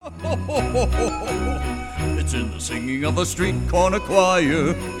It's in the singing of a street corner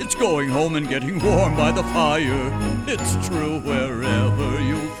choir. It's going home and getting warm by the fire. It's true wherever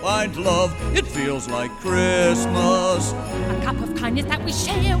you find love, it feels like Christmas. A cup of kindness that we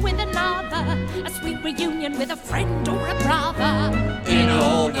share with another, a sweet reunion with a friend or a brother. In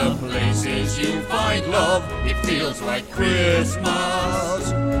all the places you find love, it feels like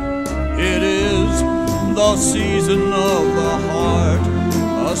Christmas. It is the season of the heart,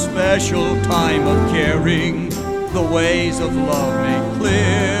 a special time of caring, the ways of love make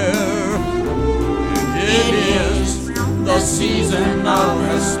clear. It is the season of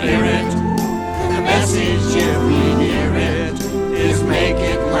the spirit, the message if we hear it is make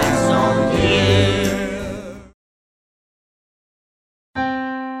it last all year.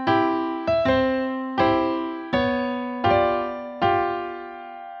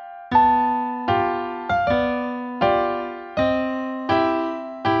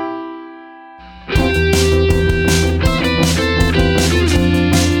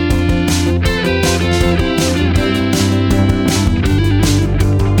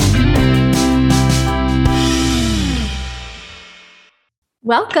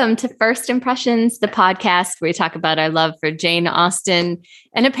 Welcome to First Impressions, the podcast where we talk about our love for Jane Austen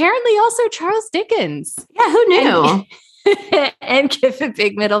and apparently also Charles Dickens. Yeah, who knew? And give a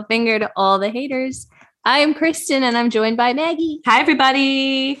big middle finger to all the haters. I am Kristen and I'm joined by Maggie. Hi,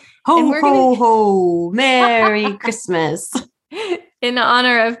 everybody. Ho, ho, ho. Merry Christmas. In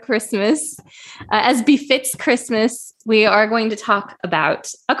honor of Christmas, as befits Christmas, we are going to talk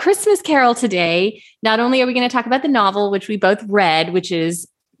about A Christmas Carol today. Not only are we going to talk about the novel, which we both read, which is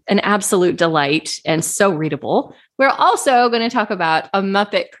an absolute delight and so readable, we're also going to talk about A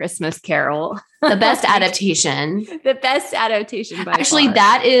Muppet Christmas Carol. The best adaptation. The best adaptation by Actually, far.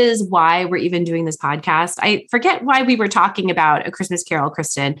 that is why we're even doing this podcast. I forget why we were talking about A Christmas Carol,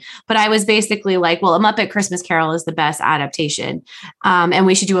 Kristen, but I was basically like, well, A Muppet Christmas Carol is the best adaptation. And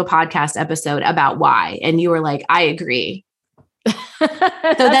we should do a podcast episode about why. And you were like, I agree. So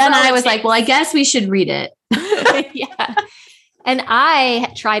then I was like, well, I guess we should read it. Yeah. And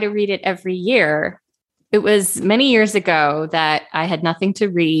I try to read it every year. It was many years ago that I had nothing to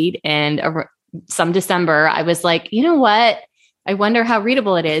read. And some December, I was like, you know what? I wonder how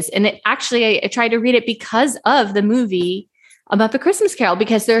readable it is. And I tried to read it because of the movie about the Christmas Carol,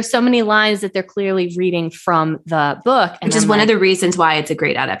 because there are so many lines that they're clearly reading from the book. Which is one of the reasons why it's a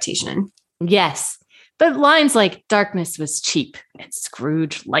great adaptation. Yes. But lines like darkness was cheap and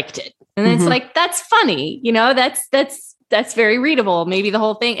Scrooge liked it. And it's like, that's funny. You know, that's very readable. Maybe the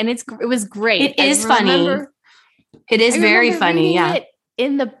whole thing. And it was great. It is funny. It is very funny. Yeah.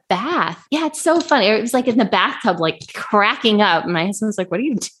 In the bath. Yeah. It's so funny. It was like in the bathtub, like cracking up. My husband was like, what are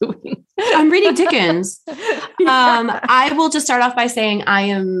you doing? I'm reading Dickens. I will just start off by saying I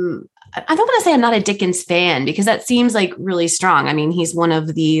don't want to say I'm not a Dickens fan because that seems like really strong. I mean, he's one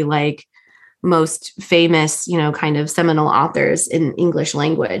of the like most famous, kind of seminal authors in English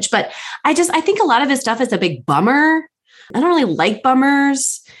language. But I think a lot of his stuff is a big bummer. I don't really like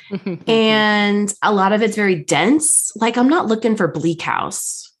bummers. And a lot of it's very dense. Like I'm not looking for Bleak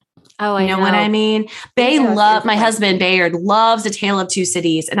House. Oh, I know what I mean? My husband Bayard loves A Tale of Two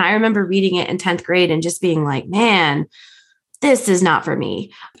Cities. And I remember reading it in 10th grade and just being like, man, this is not for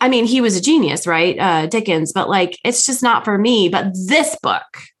me. I mean, he was a genius, right? Dickens, but like, it's just not for me. But this book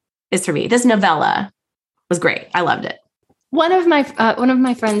is for me. This novella was great. I loved it. One of my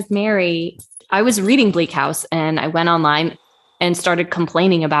friends, Mary, I was reading Bleak House and I went online and started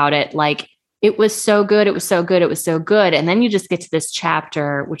complaining about it. Like it was so good. It was so good. It was so good. And then you just get to this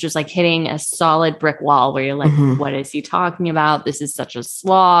chapter, which is like hitting a solid brick wall where you're like, what is he talking about? This is such a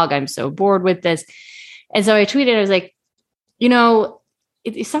slog. I'm so bored with this. And so I tweeted, I was like,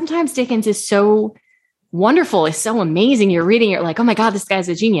 sometimes Dickens is so wonderful. It's so amazing. You're reading, you're like, oh my God, this guy's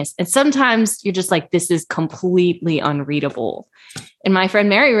a genius. And sometimes you're just like, this is completely unreadable. And my friend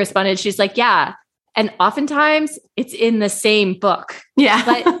Mary responded, she's like, yeah. And oftentimes it's in the same book. Yeah.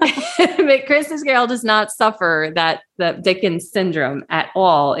 But Christmas Carol does not suffer the Dickens syndrome at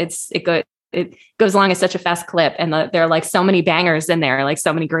all. It goes along at such a fast clip. And there are like so many bangers in there, like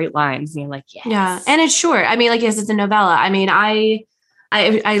so many great lines. And you're like, yes. Yeah. And it's short. I mean, like, yes, it's a novella. I mean, I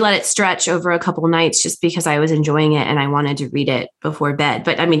let it stretch over a couple of nights just because I was enjoying it and I wanted to read it before bed.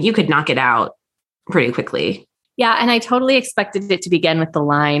 But I mean, you could knock it out pretty quickly. Yeah. And I totally expected it to begin with the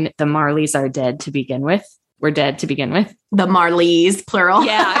line, the Marleys are dead to begin with. We're dead to begin with. The Marleys, plural.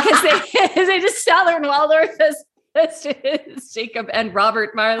 Yeah. Because they just Southern Waldorf as Jacob and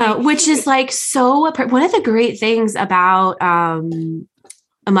Robert Marley. Which is like so, one of the great things about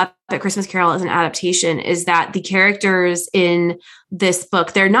A A Muppet Christmas Carol as an adaptation is that the characters in this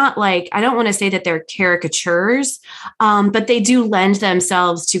book, they're not like, I don't want to say that they're caricatures, but they do lend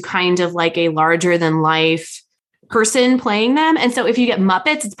themselves to kind of like a larger than life person playing them. And so if you get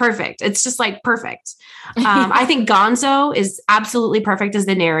Muppets, it's perfect. It's just like perfect. I think Gonzo is absolutely perfect as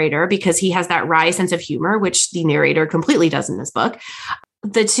the narrator because he has that wry sense of humor, which the narrator completely does in this book.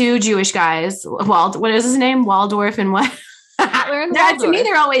 The two Jewish guys, what is his name? Waldorf and what? To me,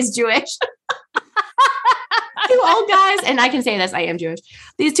 they're always Jewish. Two old guys, and I can say this, I am Jewish.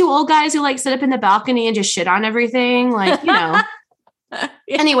 These two old guys who like sit up in the balcony and just shit on everything, like, you know. Yeah.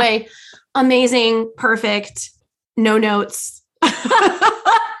 Anyway, amazing, perfect, no notes.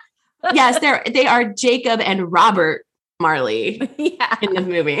 Yes, they are Jacob and Robert Marley in the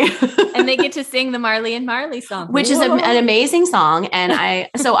movie. And they get to sing the Marley and Marley song, which is an amazing song. And I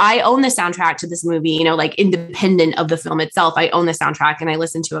own the soundtrack to this movie, you know, like independent of the film itself. I own the soundtrack and I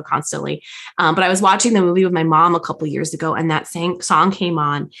listen to it constantly. But I was watching the movie with my mom a couple of years ago and that song came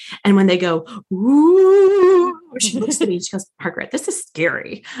on. And when they go, ooh, she looks at me, she goes, Margaret, this is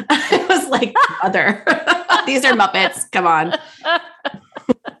scary. I was like, mother, these are Muppets. Come on.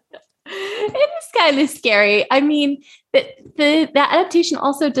 It is kind of scary. I mean, the adaptation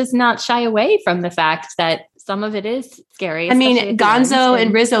also does not shy away from the fact that some of it is scary. I mean, Gonzo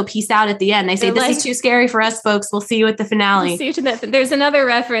and Rizzo peace out at the end. They say, this is too scary for us, folks. We'll see you at the finale. There's another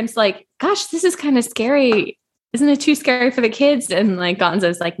reference like, gosh, this is kind of scary. Isn't it too scary for the kids? And like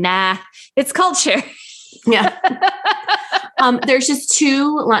Gonzo's like, nah, it's culture. Yeah. There's just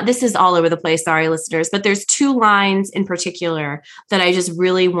this is all over the place. Sorry, listeners, but there's two lines in particular that I just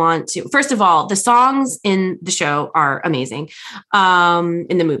really want to, first of all, the songs in the show are amazing,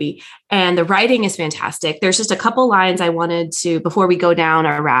 in the movie, and the writing is fantastic. There's just a couple lines I wanted to, before we go down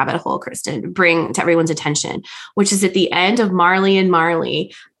a rabbit hole, Kristen, bring to everyone's attention, which is at the end of Marley and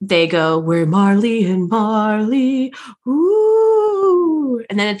Marley, they go, we're Marley and Marley. Ooh.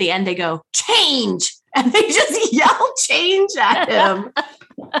 And then at the end they go, change. And they just yell change at him.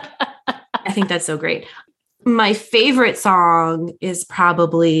 I think that's so great. My favorite song is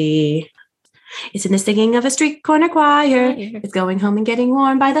probably, it's in the singing of a street corner choir. It's going home and getting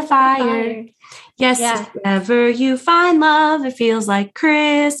warm by the fire. Yes, wherever you find love, it feels like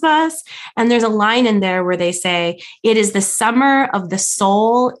Christmas. And there's a line in there where they say, it is the summer of the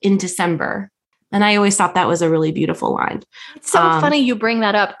soul in December. And I always thought that was a really beautiful line. It's so funny you bring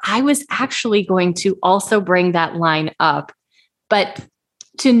that up. I was actually going to also bring that line up, but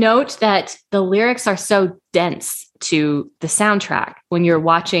to note that the lyrics are so dense to the soundtrack when you're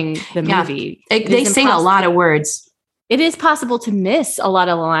watching the movie. They sing a lot of words. It is possible to miss a lot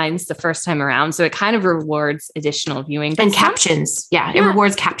of lines the first time around. So it kind of rewards additional viewing. And captions. Yeah, it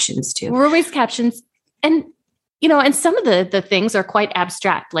rewards captions too. Rewards captions. And you know, and some of the things are quite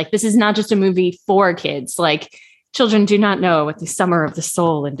abstract. Like this is not just a movie for kids. Like children do not know what the summer of the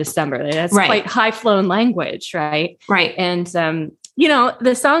soul in December. That's quite high flown language, right? Right. And you know,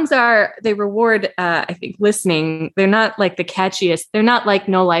 the songs they reward, I think, listening. They're not like the catchiest. They're not like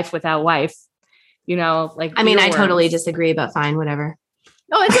No Life Without Wife. You know, like I mean, I totally disagree, but fine, whatever.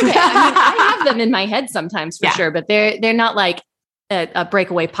 Oh, it's okay. I mean, I have them in my head sometimes for sure, but they're not like a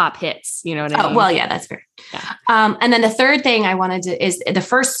breakaway pop hits, you know what I mean? Well, yeah, that's fair. Yeah. And then the third thing I wanted to is the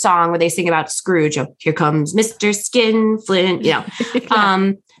first song where they sing about Scrooge. Oh, here comes Mr. Skinflint. You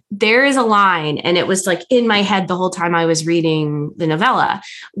know, there is a line, and it was like in my head the whole time I was reading the novella,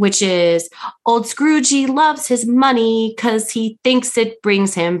 which is old Scroogey loves his money because he thinks it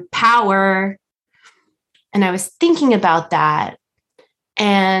brings him power. And I was thinking about that,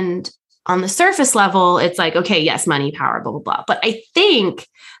 and on the surface level, it's like, okay, yes, money, power, blah, blah, blah. But I think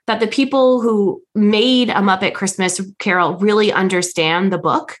that the people who made A Muppet Christmas Carol really understand the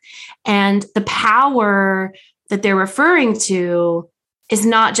book, and the power that they're referring to is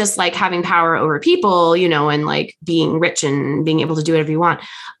not just like having power over people, you know, and like being rich and being able to do whatever you want.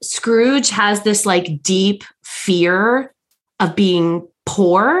 Scrooge has this like deep fear of being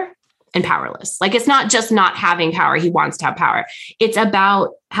poor and powerless. Like it's not just not having power. He wants to have power. It's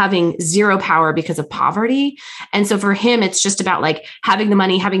about having zero power because of poverty. And so for him, it's just about like having the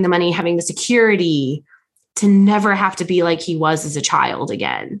money, having the security to never have to be like he was as a child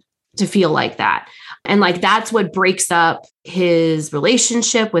again, to feel like that. And like, that's what breaks up his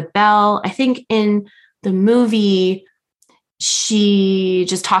relationship with Belle. I think in the movie, she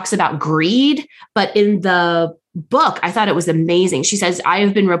just talks about greed, but in the book, I thought it was amazing. She says, I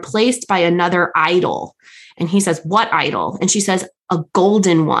have been replaced by another idol. And he says, what idol? And she says, a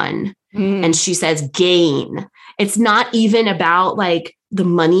golden one. And she says, gain. It's not even about like the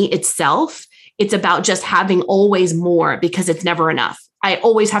money itself. It's about just having always more because it's never enough. I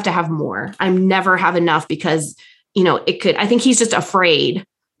always have to have more. I never have enough because, I think he's just afraid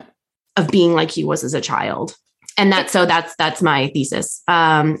of being like he was as a child. And that's my thesis.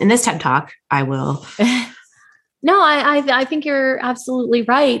 In this TED Talk, I will. No, I think you're absolutely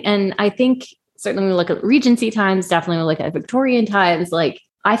right. And I think certainly when we look at Regency times, definitely when we look at Victorian times, like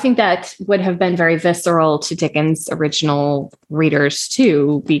I think that would have been very visceral to Dickens' original readers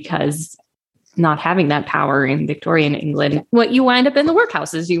too, because not having that power in Victorian England, you wind up in the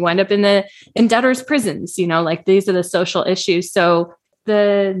workhouses, you wind up in debtors' prisons, like these are the social issues. So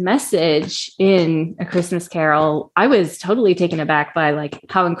the message in A Christmas Carol, I was totally taken aback by like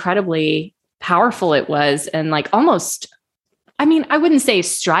how incredibly powerful it was. And like almost, I wouldn't say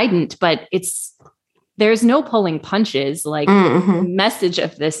strident, but there's no pulling punches. Like the message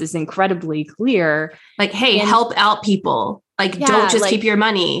of this is incredibly clear. Like, hey, help out people. Like, don't just keep your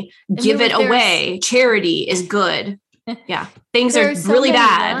money, give it away. Charity is good. Yeah. Things are really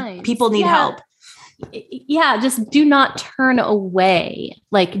bad. Lines. People need help. Yeah. Just do not turn away.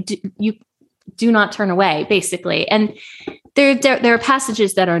 Like you do not turn away, basically. And there are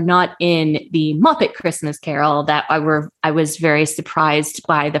passages that are not in the Muppet Christmas Carol that I was very surprised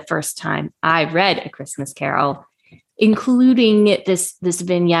by the first time I read A Christmas Carol, including this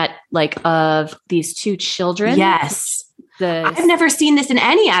vignette like of these two children. Yes. I've never seen this in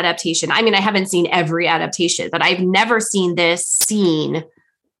any adaptation. I haven't seen every adaptation, but I've never seen this scene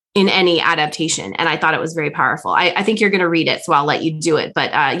in any adaptation. And I thought it was very powerful. I think you're going to read it, so I'll let you do it.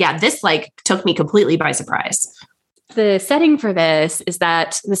 But this like took me completely by surprise. The setting for this is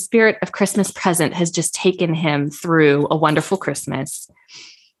that the spirit of Christmas present has just taken him through a wonderful Christmas.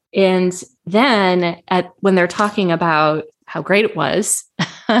 And then when they're talking about how great it was,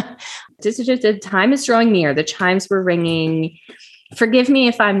 the time is drawing near. The chimes were ringing. Forgive me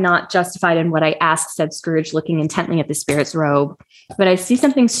if I'm not justified in what I ask, said Scrooge, looking intently at the spirit's robe. But I see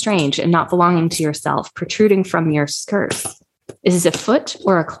something strange and not belonging to yourself protruding from your skirts. Is it a foot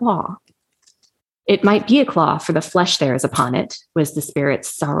or a claw? It might be a claw, for the flesh there is upon it, was the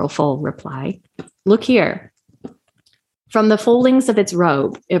spirit's sorrowful reply. Look here. From the foldings of its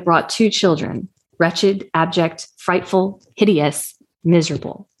robe, it brought two children, wretched, abject, frightful, hideous,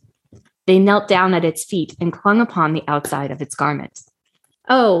 miserable. They knelt down at its feet and clung upon the outside of its garment.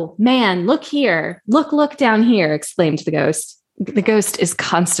 Oh, man, look here. Look down here, exclaimed the ghost. The ghost is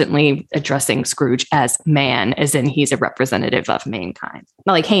constantly addressing Scrooge as man, as in he's a representative of mankind.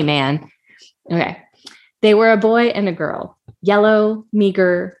 Not like, hey, man. Okay. They were a boy and a girl, yellow,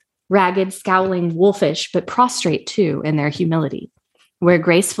 meager, ragged, scowling, wolfish, but prostrate too in their humility. Where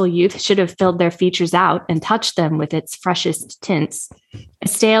graceful youth should have filled their features out and touched them with its freshest tints, a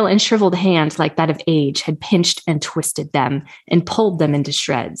stale and shriveled hand like that of age had pinched and twisted them and pulled them into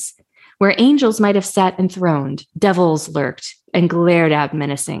shreds. Where angels might have sat enthroned, devils lurked and glared out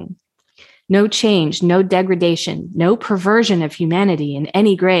menacing. No change, no degradation, no perversion of humanity in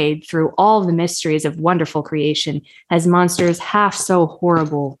any grade through all the mysteries of wonderful creation has monsters half so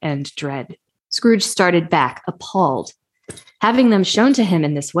horrible and dread. Scrooge started back, appalled. Having them shown to him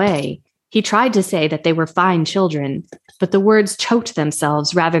in this way, he tried to say that they were fine children, but the words choked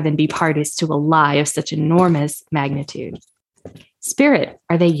themselves rather than be parties to a lie of such enormous magnitude. Spirit,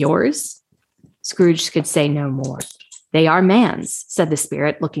 are they yours? Scrooge could say no more. They are man's, said the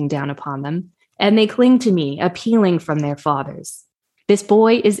spirit, looking down upon them, and they cling to me, appealing from their fathers. This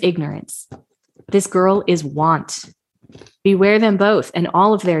boy is ignorance. This girl is want. Beware them both and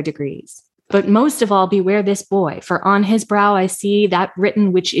all of their degrees. But most of all, beware this boy, for on his brow I see that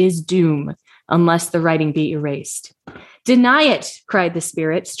written which is doom, unless the writing be erased. Deny it, cried the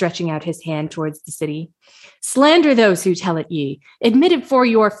spirit, stretching out his hand towards the city. Slander those who tell it ye. Admit it for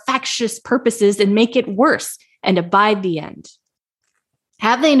your factious purposes and make it worse, and abide the end.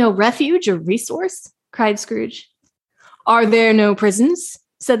 Have they no refuge or resource? Cried Scrooge. Are there no prisons?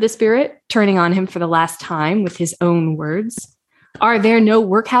 Said the spirit, turning on him for the last time with his own words. Are there no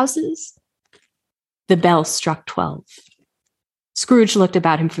workhouses? The bell struck 12. Scrooge looked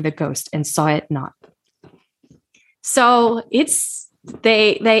about him for the ghost and saw it not. So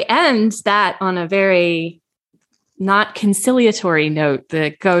they end that on a very not conciliatory note.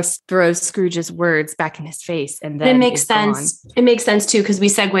 The ghost throws Scrooge's words back in his face, and then it makes sense. Gone. It makes sense too, because we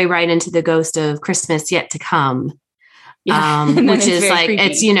segue right into the ghost of Christmas Yet to Come. Yeah. Which is like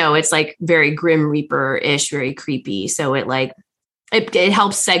creepy. It's like very Grim Reaper-ish, very creepy. So it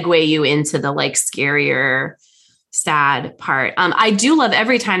helps segue you into the like scarier, sad part. I do love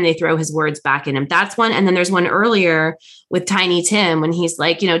every time they throw his words back in him. That's one. And then there's one earlier with Tiny Tim when he's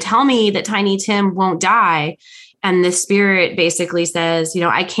like, tell me that Tiny Tim won't die. And the spirit basically says,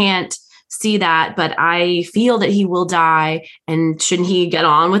 I can't see that, but I feel that he will die. And shouldn't he get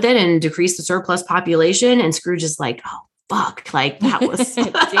on with it and decrease the surplus population? And Scrooge is like, oh, fuck. Like that was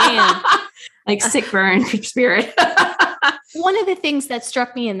damn. Like sick burn spirit. One of the things that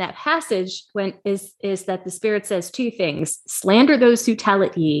struck me in that passage is that the Spirit says two things: slander those who tell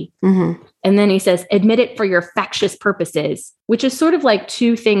it ye. Mm-hmm. And then he says, admit it for your factious purposes, which is sort of like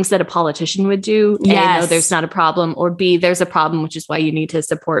two things that a politician would do. Yes. A, no, there's not a problem, or B, there's a problem, which is why you need to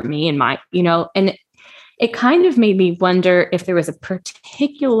support me and my, and it kind of made me wonder if there was a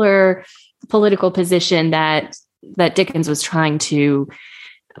particular political position that Dickens was trying to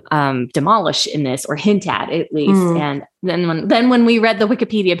demolish in this, or hint at least. And then when we read the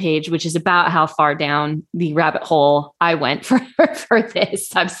Wikipedia page, which is about how far down the rabbit hole I went for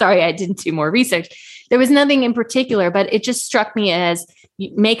this, I'm sorry I didn't do more research. There was nothing in particular, but it just struck me as,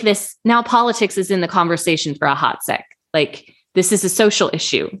 you make this now, politics is in the conversation for a hot sec. Like, this is a social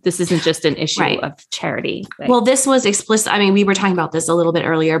issue. This isn't just an issue of charity. Well, this was explicit. I mean, we were talking about this a little bit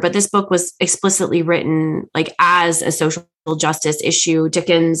earlier, but this book was explicitly written like as a social justice issue.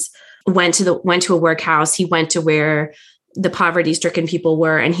 Dickens went to a workhouse. He went to where the poverty-stricken people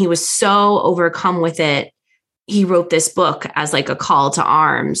were, and he was so overcome with it. He wrote this book as like a call to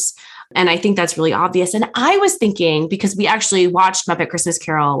arms. And I think that's really obvious. And I was thinking, because we actually watched Muppet Christmas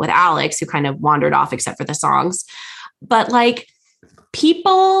Carol with Alex, who kind of wandered off except for the songs. But like,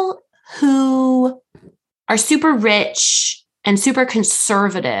 people who are super rich and super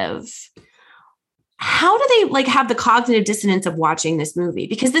conservative, how do they like have the cognitive dissonance of watching this movie?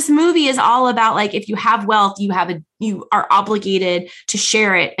 Because this movie is all about like, if you have wealth, you are obligated to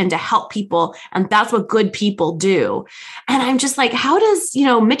share it and to help people. And that's what good people do. And I'm just like, how does,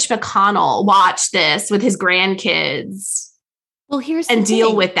 Mitch McConnell watch this with his grandkids? Well, and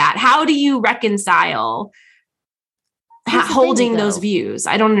deal with that? How do you reconcile holding those views?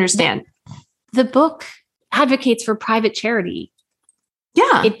 I don't understand. The book advocates for private charity.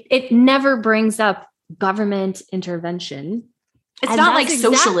 Yeah. It never brings up government intervention. It's not like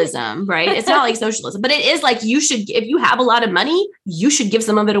socialism, right? It's not like socialism, but it is like, you should, if you have a lot of money, you should give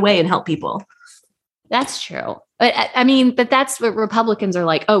some of it away and help people. That's true. But I mean, but that's what Republicans are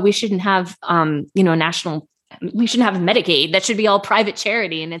like. Oh, we shouldn't have, we shouldn't have Medicaid. That should be all private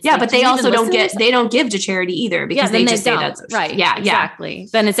charity. And it's but they also don't give to charity either, because they just say that's right. Yeah, exactly.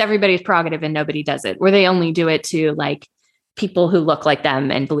 Then it's everybody's prerogative and nobody does it, or they only do it to like people who look like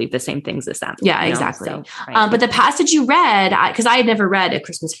them and believe the same things as them. Yeah, exactly. So, right. But the passage you read, because I had never read A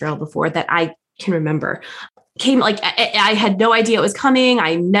Christmas Carol before that I can remember, came like, I had no idea it was coming.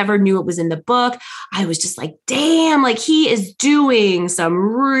 I never knew it was in the book. I was just like, damn, like he is doing some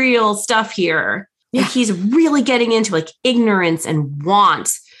real stuff here. Yeah. Like he's really getting into like ignorance and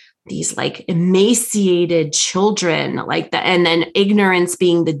want, these like emaciated children like that. And then ignorance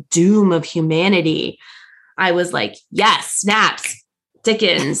being the doom of humanity. I was like, yes, snaps,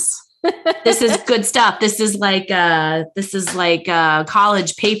 Dickens. This is good stuff. This is like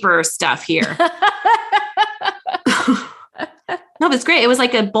college paper stuff here. No, but it's great. It was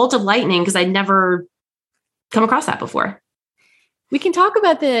like a bolt of lightning because I'd never come across that before. We can talk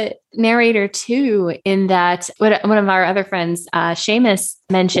about the narrator too, in that one of our other friends, Seamus,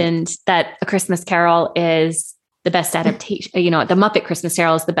 mentioned that A Christmas Carol is the best adaptation. The Muppet Christmas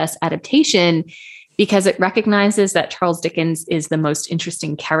Carol is the best adaptation because it recognizes that Charles Dickens is the most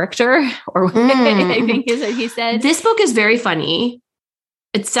interesting character, or I think is what he said. This book is very funny.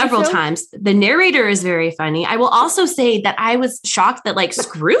 It's several times. The narrator is very funny. I will also say that I was shocked that like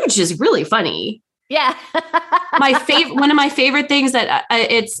Scrooge is really funny. Yeah. One of my favorite things that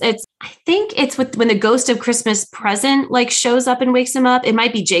I think it's when the ghost of Christmas Present like shows up and wakes him up. It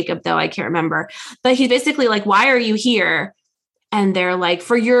might be Jacob though. I can't remember, but he's basically like, why are you here? And they're like,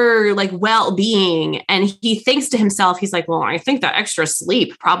 for your like well-being. And he thinks to himself, he's like, well, I think that extra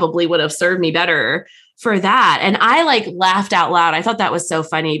sleep probably would have served me better for that. And I like laughed out loud. I thought that was so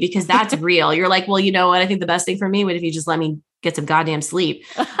funny because that's real. You're like, well, you know what? I think the best thing for me would if you just let me get some goddamn sleep.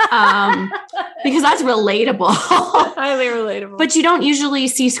 Because that's relatable. Highly relatable. But you don't usually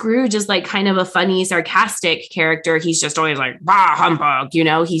see Scrooge as like kind of a funny, sarcastic character. He's just always like, bah, humbug,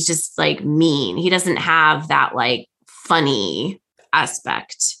 he's just like mean. He doesn't have that like funny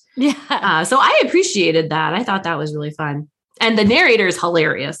aspect. Yeah. So I appreciated that. I thought that was really fun. And the narrator is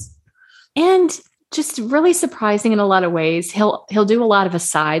hilarious. And just really surprising in a lot of ways. He'll do a lot of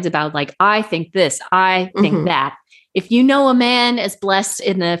asides about like, I think this, I think that. If you know a man as blessed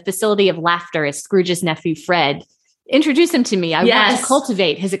in the facility of laughter as Scrooge's nephew, Fred, introduce him to me. I want to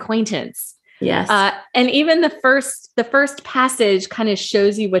cultivate his acquaintance. Yes. And even the first passage kind of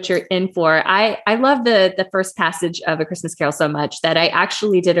shows you what you're in for. I love the first passage of A Christmas Carol so much that I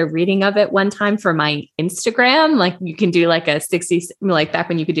actually did a reading of it one time for my Instagram. Like you can do like like back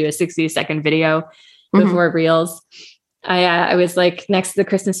when you could do a 60-second video before Reels. I was like next to the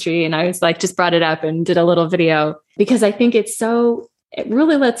Christmas tree and I was like, just brought it up and did a little video because I think it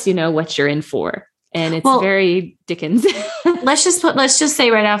really lets you know what you're in for. And it's very Dickens. let's just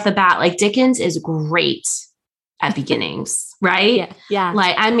say right off the bat, like Dickens is great at beginnings, right? Yeah.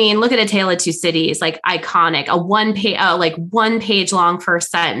 Like, I mean, look at A Tale of Two Cities, like iconic, a one page long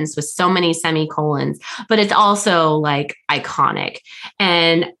first sentence with so many semicolons, but it's also like iconic.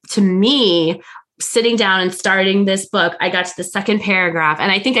 And to me, sitting down and starting this book, I got to the second paragraph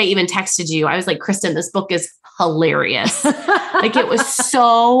and I think I even texted you. I was like, Kristen, this book is hilarious. Like it was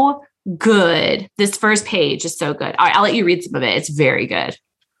so good. This first page is so good. I'll let you read some of it. It's very good.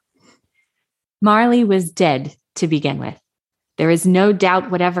 Marley was dead to begin with. There is no doubt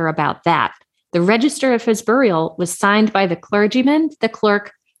whatever about that. The register of his burial was signed by the clergyman, the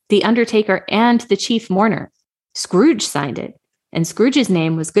clerk, the undertaker, and the chief mourner. Scrooge signed it, and Scrooge's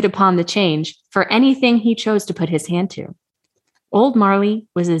name was good upon the change for anything he chose to put his hand to. Old Marley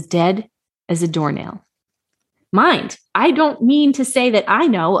was as dead as a doornail. Mind, I don't mean to say that I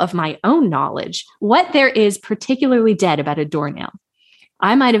know of my own knowledge what there is particularly dead about a doornail.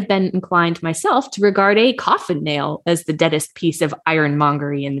 I might have been inclined myself to regard a coffin nail as the deadest piece of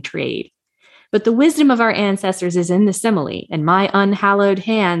ironmongery in the trade. But the wisdom of our ancestors is in the simile, and my unhallowed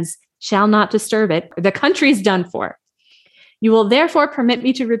hands shall not disturb it. The country's done for. You will therefore permit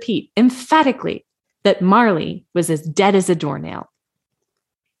me to repeat emphatically that Marley was as dead as a doornail.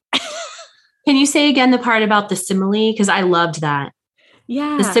 Can you say again the part about the simile? Because I loved that.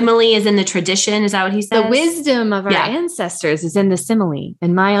 Yeah. The simile is in the tradition. Is that what he says? The wisdom of our ancestors is in the simile,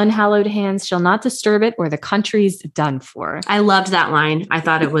 and my unhallowed hands shall not disturb it, or the country's done for. I loved that line. I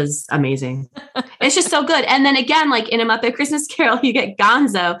thought it was amazing. It's just so good. And then again, like in A Muppet Christmas Carol, you get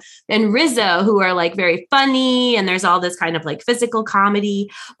Gonzo and Rizzo, who are like very funny, and there's all this kind of like physical comedy.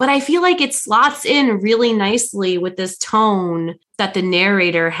 But I feel like it slots in really nicely with this tone that the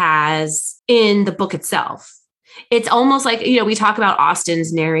narrator has in the book itself. It's almost like, we talk about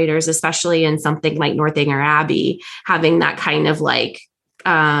Austen's narrators, especially in something like Northanger Abbey, having that kind of like,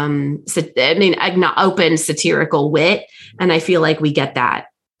 open satirical wit. And I feel like we get that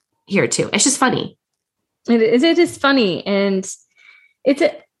here too. It's just funny. It is funny. And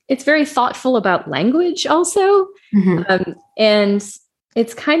it's very thoughtful about language also. Mm-hmm. And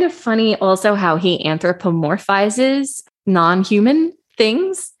it's kind of funny also how he anthropomorphizes non-human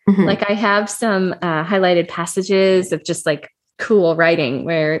things. Mm-hmm. Like I have some highlighted passages of just like cool writing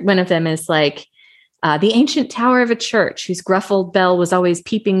where one of them is like, the ancient tower of a church whose gruff old bell was always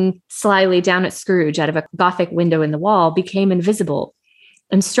peeping slyly down at Scrooge out of a Gothic window in the wall became invisible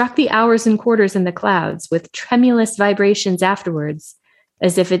and struck the hours and quarters in the clouds with tremulous vibrations afterwards,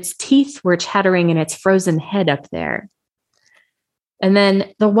 as if its teeth were chattering in its frozen head up there. And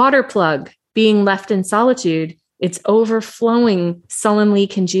then the water plug being left in solitude, it's overflowing, sullenly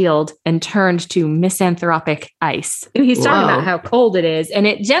congealed, and turned to misanthropic ice. And he's talking about how cold it is. And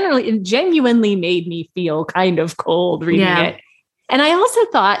it genuinely made me feel kind of cold reading it. And I also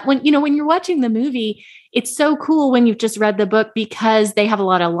thought when you're watching the movie, it's so cool when you've just read the book because they have a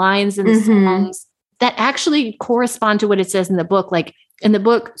lot of lines in the songs that actually correspond to what it says in the book. Like in the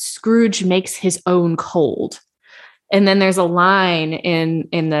book, Scrooge makes his own cold. And then there's a line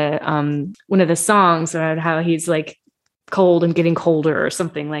in the one of the songs about how he's like cold and getting colder or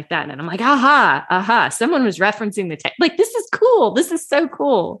something like that. And I'm like, aha. Someone was referencing the text. Like, this is cool. This is so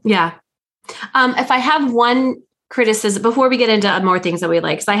cool. Yeah. If I have one criticism before we get into more things that we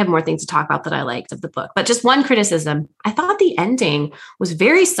like, because I have more things to talk about that I liked of the book, but just one criticism. I thought the ending was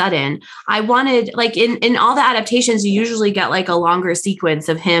very sudden. I wanted, like in all the adaptations, you usually get like a longer sequence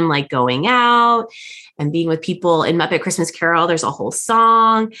of him like going out and being with people. In Muppet Christmas Carol, there's a whole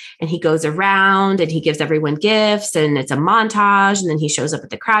song and he goes around and he gives everyone gifts and it's a montage. And then he shows up at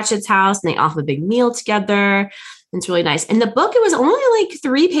the Cratchit's house and they all have a big meal together. It's really nice. In the book, it was only like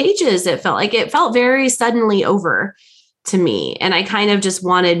 3 pages. It felt very suddenly over to me. And I kind of just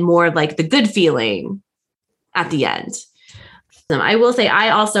wanted more like the good feeling at the end. I will say I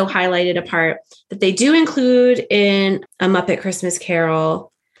also highlighted a part that they do include in A Muppet Christmas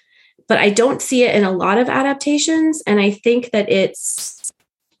Carol, but I don't see it in a lot of adaptations. And I think that it's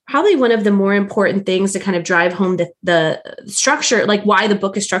probably one of the more important things to kind of drive home the structure, like why the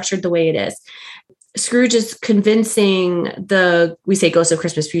book is structured the way it is. Scrooge is convincing we say Ghost of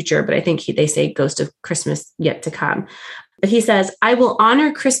Christmas Future, but I think they say Ghost of Christmas Yet to Come. He says, I will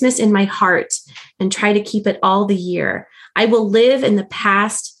honor Christmas in my heart and try to keep it all the year. I will live in the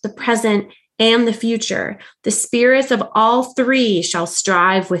past, the present, and the future. The spirits of all three shall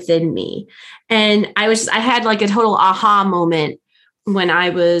strive within me. And I had like a total aha moment when I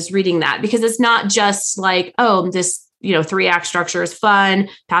was reading that, because it's not just like, oh, this, 3-act structure is fun,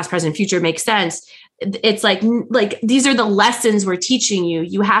 past, present, future makes sense. It's like these are the lessons we're teaching you.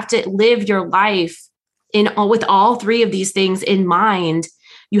 You have to live your life with all three of these things in mind.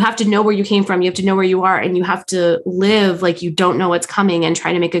 You have to know where you came from. You have to know where you are, and you have to live like you don't know what's coming and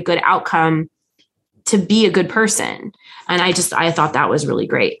try to make a good outcome to be a good person. And I thought that was really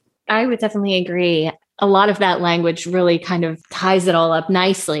great. I would definitely agree. A lot of that language really kind of ties it all up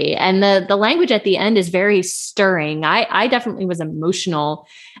nicely. And the language at the end is very stirring. I definitely was emotional.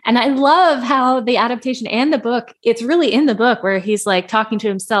 And I love how the adaptation and the book, it's really in the book where he's like talking to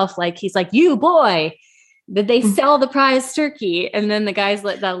himself, like he's like, you boy, did they sell the prize turkey? And then the guy's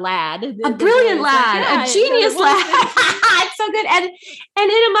like, the lad. A brilliant lad, a genius lad. It's so good. And in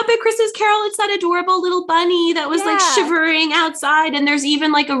A Muppet Christmas Carol, it's that adorable little bunny that was like shivering outside. And there's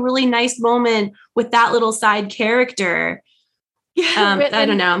even like a really nice moment with that little side character. Yeah, I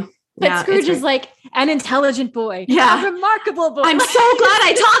don't know. But Scrooge is like an intelligent boy. Yeah. A remarkable boy. I'm so glad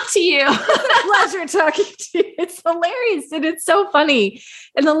I talked to you. It's a pleasure talking to you. It's hilarious. And it's so funny.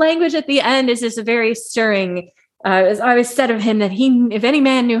 And the language at the end is just very stirring. It was always said of him that if any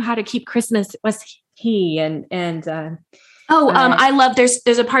man knew how to keep Christmas, it was he. I love,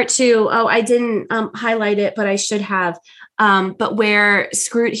 there's a part too. Oh, I didn't highlight it, but I should have. But where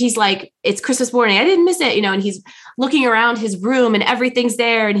Scrooge, he's like, it's Christmas morning. I didn't miss it, and he's looking around his room and everything's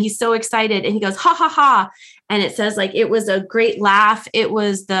there. And he's so excited. And he goes, ha, ha, ha. And it says like, it was a great laugh. It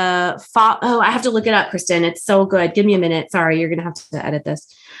was I have to look it up, Kristen. It's so good. Give me a minute. Sorry, you're going to have to edit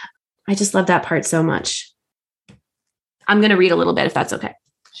this. I just love that part so much. I'm going to read a little bit if that's okay.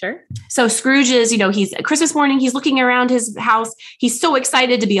 Sure. So Scrooge is, he's Christmas morning. He's looking around his house. He's so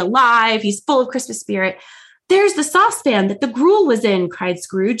excited to be alive. He's full of Christmas spirit. There's the saucepan that the gruel was in, cried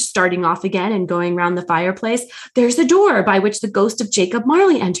Scrooge, starting off again and going round the fireplace. There's the door by which the ghost of Jacob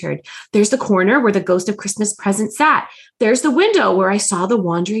Marley entered. There's the corner where the ghost of Christmas Present sat. There's the window where I saw the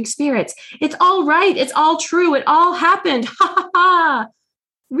wandering spirits. It's all right. It's all true. It all happened. Ha ha ha.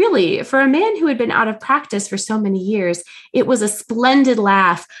 Really, for a man who had been out of practice for so many years, it was a splendid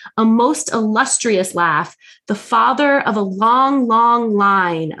laugh, a most illustrious laugh, the father of a long, long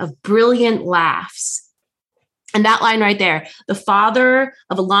line of brilliant laughs. And that line right there, the father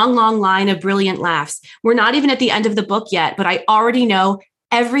of a long, long line of brilliant laughs. We're not even at the end of the book yet, but I already know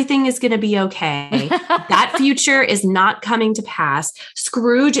everything is going to be okay. That future is not coming to pass.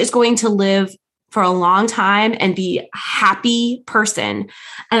 Scrooge is going to live for a long time and be a happy person.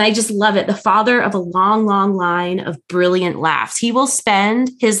 And I just love it. The father of a long, long line of brilliant laughs. He will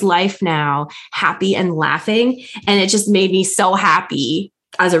spend his life now happy and laughing. And it just made me so happy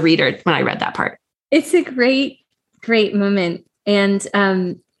as a reader when I read that part. It's a great moment. And,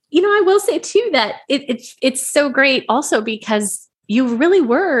 I will say too, that it's so great also because you really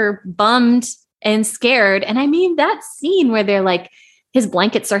were bummed and scared. And I mean, that scene where they're like, his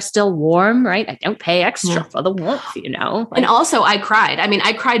blankets are still warm, right? I don't pay extra for the warmth, And also I cried. I mean,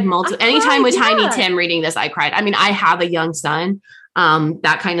 I cried anytime with Tiny Tim reading this, I cried. I mean, I have a young son.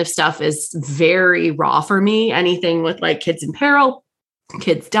 That kind of stuff is very raw for me. Anything with like kids in peril,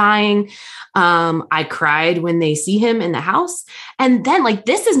 kids dying. I cried when they see him in the house. And then like,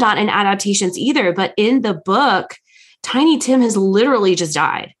 this is not in adaptations either, but in the book, Tiny Tim has literally just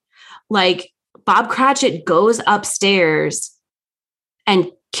died. Like Bob Cratchit goes upstairs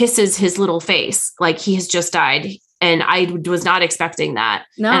and kisses his little face like he has just died. And I was not expecting that.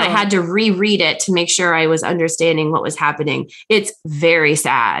 No. And I had to reread it to make sure I was understanding what was happening. It's very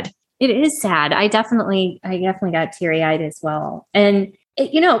sad. It is sad. I definitely got teary-eyed as well. And,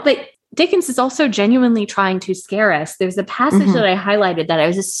 but Dickens is also genuinely trying to scare us. There's a passage that I highlighted that I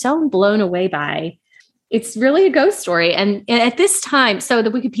was just so blown away by. It's really a ghost story. And at this time, so the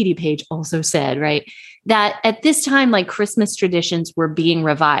Wikipedia page also said, right, that at this time, like Christmas traditions were being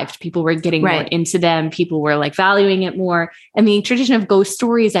revived. People were getting more into them. People were like valuing it more. And the tradition of ghost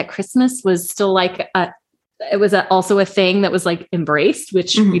stories at Christmas was still like, it was also a thing that was like embraced,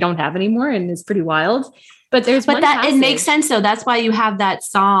 which we don't have anymore and is pretty wild. But it makes sense though. That's why you have that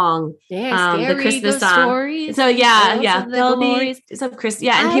song, the Christmas song. Stories, so yeah. There'll be some Christmas.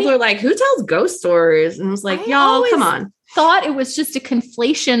 Yeah. And people are like, who tells ghost stories? And I was like, y'all, come on. Thought it was just a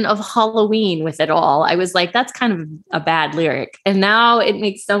conflation of Halloween with it all. I was like, that's kind of a bad lyric. And now it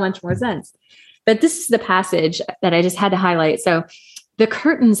makes so much more sense. But this is the passage that I just had to highlight. So The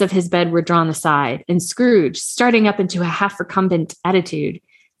curtains of his bed were drawn aside, and Scrooge, starting up into a half-recumbent attitude,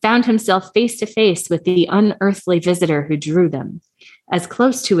 found himself face to face with the unearthly visitor who drew them, as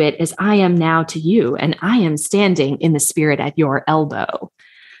close to it as I am now to you, and I am standing in the spirit at your elbow.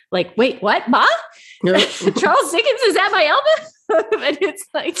 Like, wait, what, Ma? Charles Dickens is at my elbow? But it's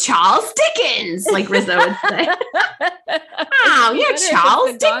like Charles Dickens, like Rizzo would say. Wow, yeah,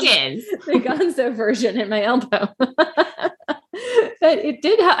 Charles Dickens. The Gonzo version at my elbow. But I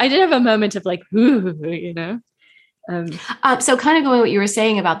did have a moment of like, ooh, you know. So kind of going what you were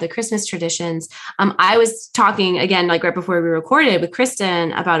saying about the Christmas traditions, I was talking again, like right before we recorded with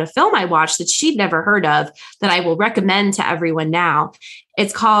Kristen about a film I watched that she'd never heard of that I will recommend to everyone now.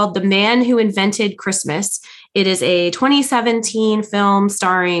 It's called The Man Who Invented Christmas. It is a 2017 film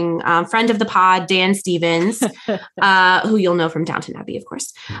starring friend of the pod, Dan Stevens, who you'll know from Downton Abbey, of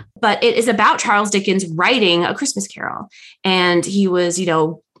course. But it is about Charles Dickens writing A Christmas Carol. And he was,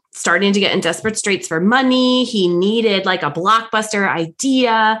 starting to get in desperate straits for money. He needed like a blockbuster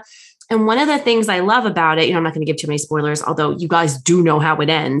idea. And one of the things I love about it, I'm not going to give too many spoilers, although you guys do know how it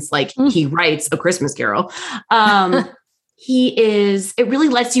ends. Like he writes A Christmas Carol. It really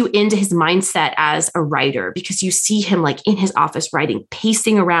lets you into his mindset as a writer because you see him like in his office writing,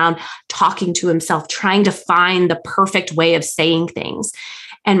 pacing around, talking to himself, trying to find the perfect way of saying things.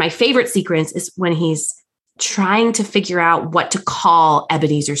 And my favorite sequence is when he's trying to figure out what to call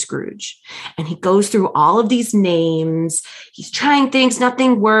Ebenezer Scrooge. And he goes through all of these names. He's trying things,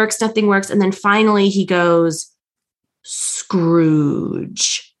 nothing works. And then finally he goes,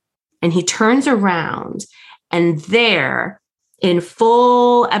 Scrooge. And he turns around and there in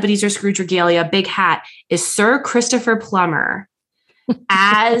full Ebenezer Scrooge regalia, big hat, is Sir Christopher Plummer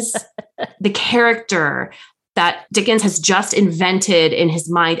as the character that Dickens has just invented in his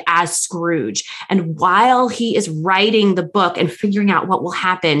mind as Scrooge. And while he is writing the book and figuring out what will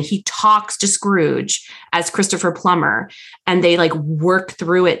happen, he talks to Scrooge as Christopher Plummer, and they like work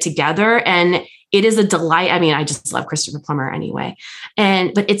through it together. And it is a delight. I mean, I just love Christopher Plummer anyway.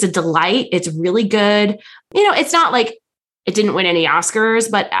 But it's a delight. It's really good. It's not like it didn't win any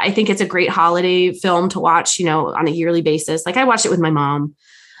Oscars, but I think it's a great holiday film to watch, on a yearly basis. Like I watched it with my mom.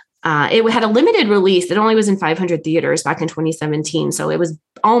 It had a limited release. It only was in 500 theaters back in 2017. So it was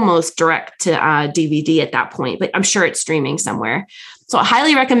almost direct to DVD at that point, but I'm sure it's streaming somewhere. So I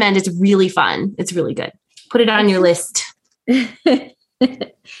highly recommend. It's really fun. It's really good. Put it on your list.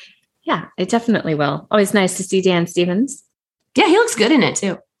 Yeah, I definitely will. Always nice to see Dan Stevens. Yeah, he looks good in it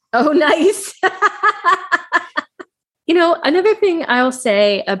too. Oh, nice. Another thing I'll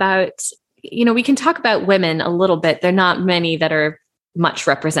say about, we can talk about women a little bit. There are not many that are much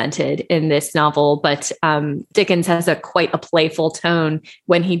represented in this novel, but Dickens has quite a playful tone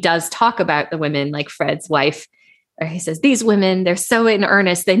when he does talk about the women, like Fred's wife. Or he says, these women, they're so in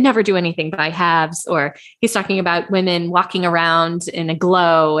earnest, they never do anything by halves. Or he's talking about women walking around in a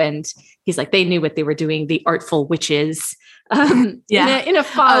glow, and he's like, they knew what they were doing, the artful witches. In a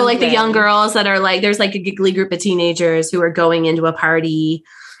fun like way. The young girls that are like, there's like a giggly group of teenagers who are going into a party.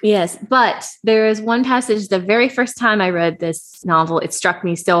 Yes, but there is one passage, the very first time I read this novel, it struck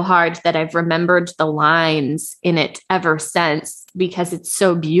me so hard that I've remembered the lines in it ever since, because it's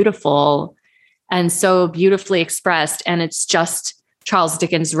so beautiful and so beautifully expressed. And it's just Charles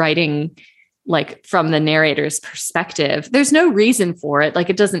Dickens writing like from the narrator's perspective. There's no reason for it. Like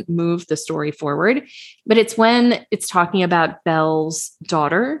it doesn't move the story forward, but it's when it's talking about Belle's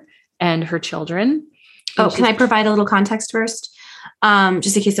daughter and her children. Oh, can I provide a little context first?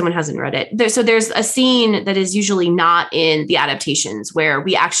 Just in case someone hasn't read it. There's a scene that is usually not in the adaptations where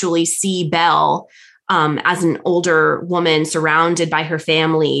we actually see Belle as an older woman surrounded by her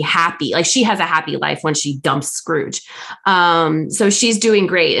family, happy. Like she has a happy life when she dumps Scrooge. So she's doing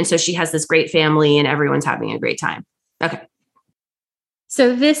great. And so she has this great family and everyone's having a great time. Okay.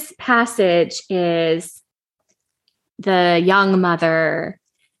 So this passage is the young mother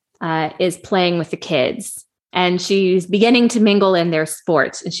is playing with the kids. And she's beginning to mingle in their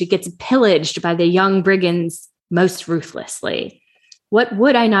sports, and she gets pillaged by the young brigands most ruthlessly. What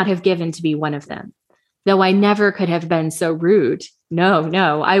would I not have given to be one of them? Though I never could have been so rude. No,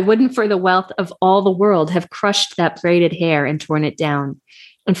 I wouldn't for the wealth of all the world have crushed that braided hair and torn it down.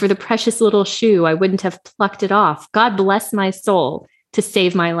 And for the precious little shoe, I wouldn't have plucked it off. God bless my soul to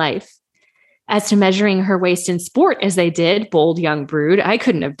save my life. As to measuring her waist in sport as they did, bold young brood, I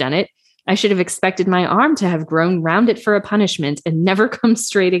couldn't have done it. I should have expected my arm to have grown round it for a punishment and never come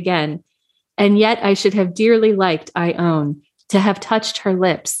straight again. And yet I should have dearly liked, I own, to have touched her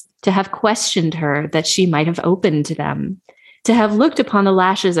lips, to have questioned her that she might have opened them, to have looked upon the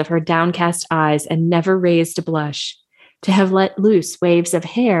lashes of her downcast eyes and never raised a blush. to have let loose waves of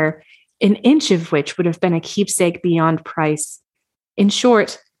hair, an inch of which would have been a keepsake beyond price. In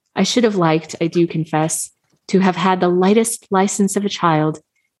short, I should have liked, I do confess, to have had the lightest license of a child,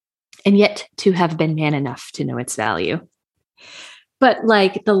 and yet to have been man enough to know its value. But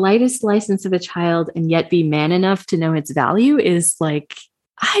like the lightest license of a child and yet be man enough to know its value is like,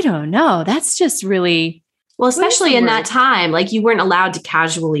 I don't know. That's just really... Well, especially in that time, like you weren't allowed to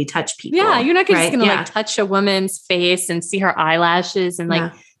casually touch people. Yeah, you're not just right? going to like touch a woman's face and see her eyelashes and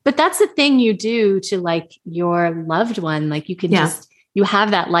like, but that's the thing you do to like your loved one. Like you can just, you have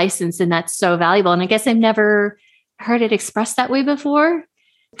that license and that's so valuable. And I guess I've never heard it expressed that way before.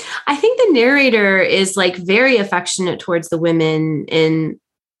 I think the narrator is like very affectionate towards the women in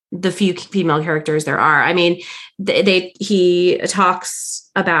the few female characters there are. I mean, he talks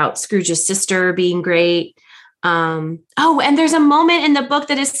about Scrooge's sister being great. And there's a moment in the book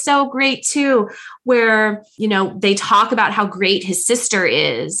that is so great too, where, you know, they talk about how great his sister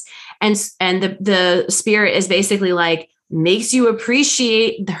is. And the spirit is basically like, makes you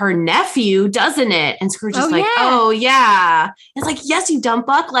appreciate her nephew, doesn't it? And Scrooge is like, oh yeah. It's like, yes, you dumb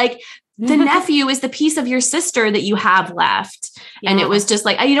fuck. Like the nephew is the piece of your sister that you have left. Yeah. And it was just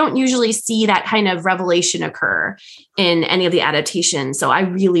like, you don't usually see that kind of revelation occur in any of the adaptations. So I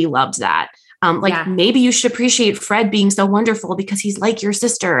really loved that. Maybe you should appreciate Fred being so wonderful because he's like your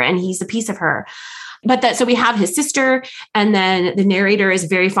sister and he's a piece of her. So we have his sister, and then the narrator is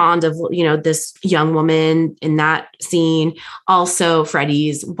very fond of, you know, this young woman in that scene, also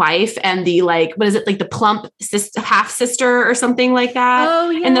Freddie's wife and the, like, what is it? Like the plump half sister or something like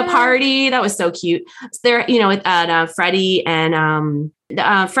that in the party. That was so cute. So they're, you know, Freddie and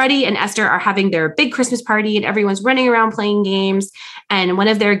Esther are having their big Christmas party and everyone's running around playing games. And one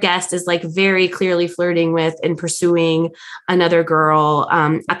of their guests is like very clearly flirting with and pursuing another girl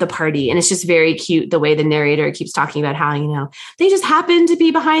at the party. And it's just very cute the way the narrator keeps talking about how, you know, they just happened to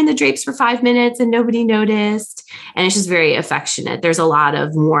be behind the drapes for 5 minutes and nobody noticed. And it's just very affectionate. There's a lot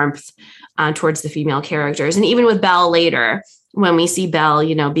of warmth towards the female characters. And even with Belle later, when we see Belle,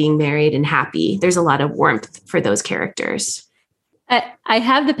 you know, being married and happy, there's a lot of warmth for those characters. I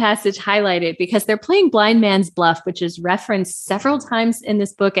have the passage highlighted because they're playing Blind Man's Bluff, which is referenced several times in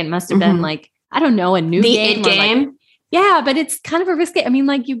this book and must have been like, I don't know, a new game. It game? Like, yeah, but it's kind of a risky. I mean,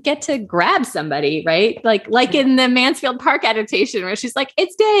 like you get to grab somebody, right? Like in the Mansfield Park adaptation where she's like,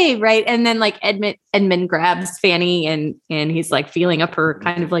 it's Dave, right? And then like Edmund grabs Fanny and he's like feeling up her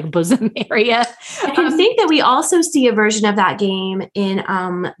kind of like bosom area. I think that we also see a version of that game in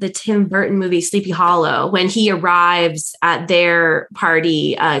the Tim Burton movie Sleepy Hollow when he arrives at their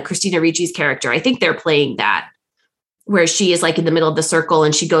party, Christina Ricci's character. I think they're playing that, where she is like in the middle of the circle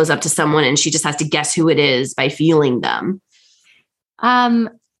and she goes up to someone and she just has to guess who it is by feeling them.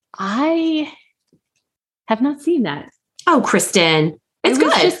 I have not seen that. Oh, Kristen, it's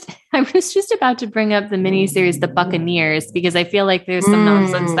good. I was just about to bring up the miniseries, The Buccaneers, because I feel like there's some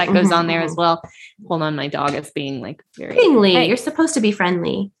nonsense that goes on there as well. Hold on, my dog is being like very... Bingley, hey, you're supposed to be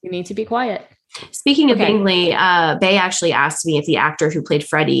friendly. You need to be quiet. Speaking of Bingley, Bay actually asked me if the actor who played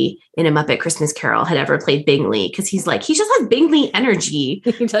Freddie in A Muppet Christmas Carol had ever played Bingley, because he's like, he just has Bingley energy.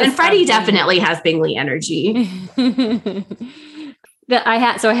 And Freddie definitely has Bingley energy. I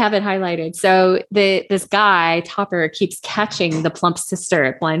have it highlighted. So this guy, Topper, keeps catching the plump sister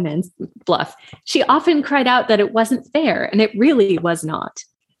at Blind Man's Bluff. She often cried out that it wasn't fair, and it really was not.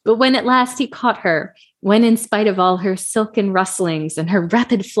 But when at last he caught her, when in spite of all her silken rustlings and her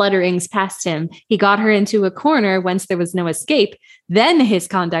rapid flutterings past him, he got her into a corner whence there was no escape, then his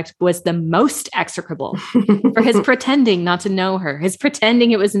conduct was the most execrable. For his pretending not to know her, his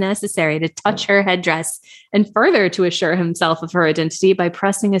pretending it was necessary to touch her headdress, and further to assure himself of her identity by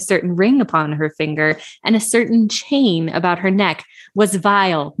pressing a certain ring upon her finger and a certain chain about her neck, was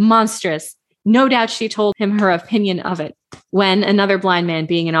vile, monstrous. No doubt she told him her opinion of it. When, another blind man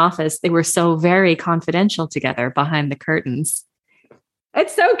being in office, they were so very confidential together behind the curtains.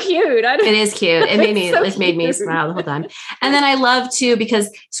 It's so cute. It is cute. It made me smile the whole time. And then I love too, because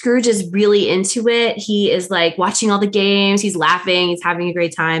Scrooge is really into it. He is like watching all the games. He's laughing. He's having a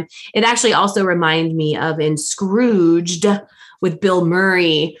great time. It actually also reminded me of in Scrooged with Bill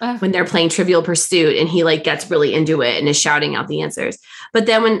Murray when they're playing Trivial Pursuit and he like gets really into it and is shouting out the answers. But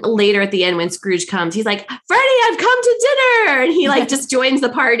then when later at the end, when Scrooge comes, he's like, Freddie, I've come to dinner. And he like just joins the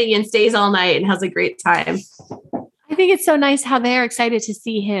party and stays all night and has a great time. I think it's so nice how they're excited to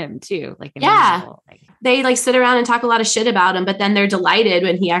see him too. Like, they like sit around and talk a lot of shit about him, but then they're delighted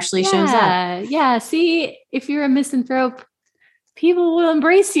when he actually shows up. Yeah. See, if you're a misanthrope, people will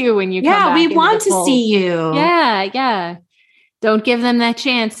embrace you when you come back. Yeah, we want to see you. Yeah. Don't give them that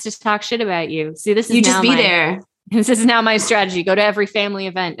chance to talk shit about you. See, this is you just be there. This is now my strategy. Go to every family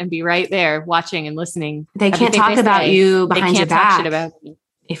event and be right there watching and listening. They can't talk about you behind your back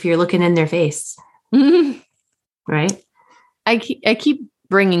if you're looking in their face. Right? I keep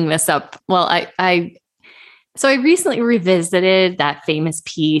bringing this up. Well, so I recently revisited that famous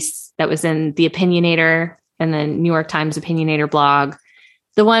piece that was in the Opinionator and the New York Times Opinionator blog,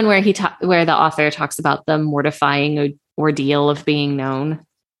 the one where where the author talks about the mortifying ordeal of being known.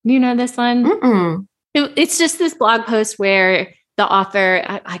 Do you know this one? Mm-mm. It's just this blog post where the author,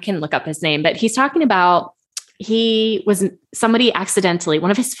 I can look up his name, but he's talking about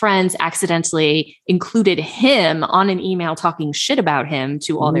one of his friends accidentally included him on an email talking shit about him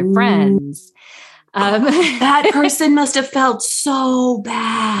to all their friends. That person must have felt so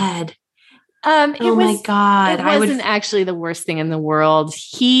bad. My God. It wasn't actually the worst thing in the world.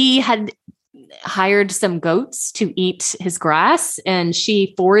 He had hired some goats to eat his grass, and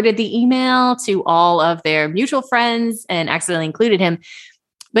she forwarded the email to all of their mutual friends and accidentally included him.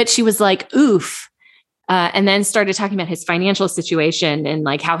 But she was like, oof. And then started talking about his financial situation and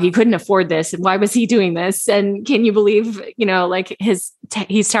like how he couldn't afford this and why was he doing this? And can you believe, like he's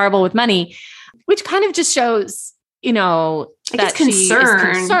terrible with money, which kind of just shows, that she is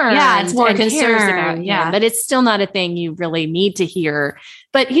concerned. Yeah, it's more concern about him, but it's still not a thing you really need to hear.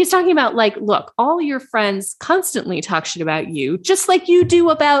 But he's talking about like, look, all your friends constantly talk shit about you, just like you do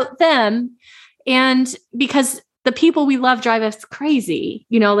about them. And because the people we love drive us crazy,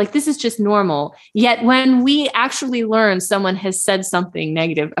 like this is just normal. Yet when we actually learn someone has said something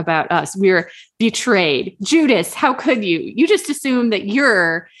negative about us, we're betrayed. Judas, how could you? You just assume that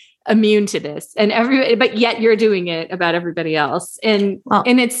you're immune to this but yet you're doing it about everybody else. And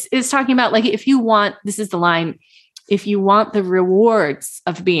it's talking about like, if you want the rewards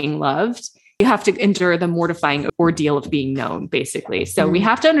of being loved, you have to endure the mortifying ordeal of being known, basically. So we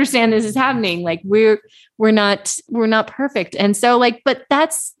have to understand this is happening. Like we're not perfect. And so like, but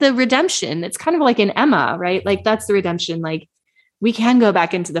that's the redemption. It's kind of like in Emma, right? Like that's the redemption. Like we can go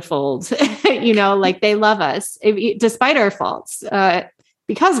back into the fold, like they love us despite our faults,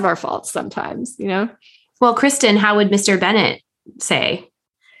 because of our faults sometimes, Well, Kristen, how would Mr. Bennett say?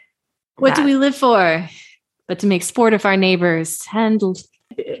 What do we live for? But to make sport of our neighbors and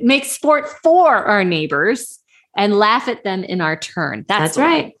make sport for our neighbors and laugh at them in our turn. That's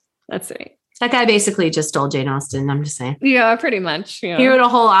right. That's right. That guy basically just stole Jane Austen. I'm just saying. Yeah, pretty much. Yeah. He wrote a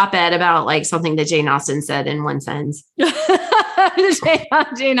whole op-ed about like something that Jane Austen said in one sentence.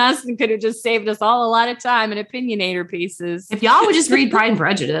 Jane Austen could have just saved us all a lot of time in Opinionator pieces. If y'all would just read Pride and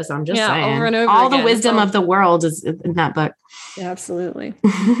Prejudice, I'm just saying. Over and over all again. The wisdom of the world is in that book. Yeah, absolutely.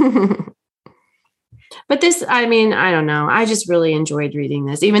 But this, I don't know. I just really enjoyed reading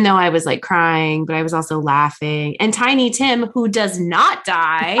this, even though I was like crying, but I was also laughing. And Tiny Tim, who does not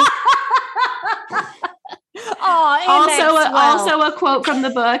die. Also a quote from the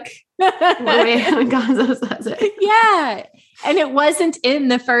book. When Gonzo says it. Yeah. And it wasn't in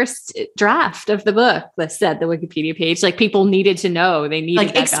the first draft of the book that said the Wikipedia page. Like people needed to know. They needed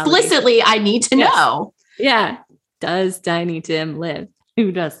like explicitly, validation. I need to know. Yeah. Does Tiny Tim live?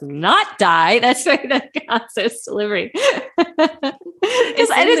 Who does not die? That's right. That Gonzo's delivery.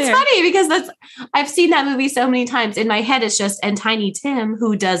 It's funny because I've seen that movie so many times. In my head, it's just and Tiny Tim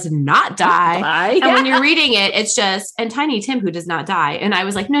who does not die. And when you're reading it, it's just and Tiny Tim who does not die. And I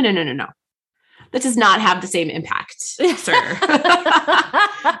was like, no. That does not have the same impact, sir.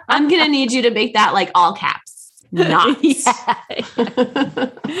 I'm gonna need you to make that like all caps. Not. Yeah.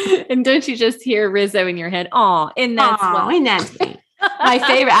 And don't you just hear Rizzo in your head? And that's sweet.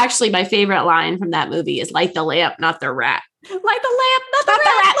 My favorite line from that movie is light the lamp, not the rat. Light the lamp, not the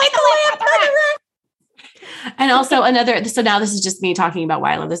rat. Light the lamp, not the rat. And also so now this is just me talking about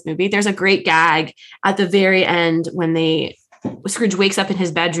why I love this movie. There's a great gag at the very end when Scrooge wakes up in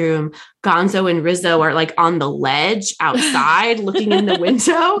his bedroom. Gonzo and Rizzo are like on the ledge outside looking in the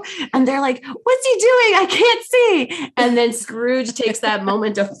window. And they're like, what's he doing? I can't see. And then Scrooge takes that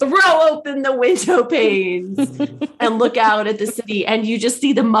moment to throw open the window panes and look out at the city. And you just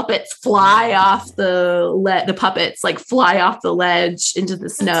see the Muppets fly off the puppets like fly off the ledge into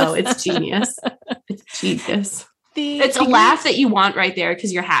the snow. It's genius. It's genius. It's a laugh that you want right there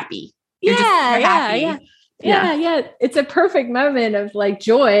because you're happy. You're happy. Yeah. It's a perfect moment of like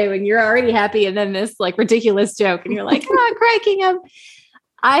joy when you're already happy. And then this like ridiculous joke and you're like, cracking up.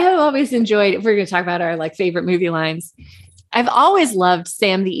 I have always enjoyed, if we're going to talk about our like favorite movie lines, I've always loved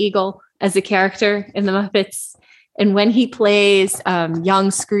Sam the Eagle as a character in the Muppets. And when he plays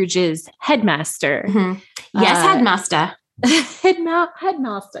young Scrooge's headmaster. Mm-hmm. Yes, headmaster.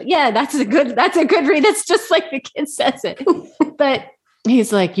 Headmaster. Yeah, that's a good read. That's just like the kid says it. But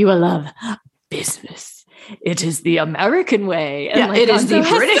he's like, you will love business. it is the American way. And Yeah, it is the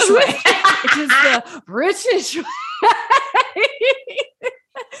British way. It is the British way.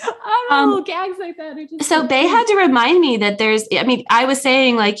 I don't know, gags like that. So they had to remind me that I was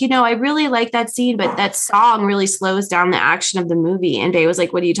saying like, I really like that scene, but that song really slows down the action of the movie. And Bay was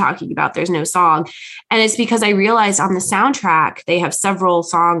like, what are you talking about? There's no song. And it's because I realized on the soundtrack, they have several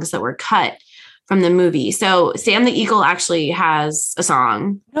songs that were cut from the movie. So Sam the Eagle actually has a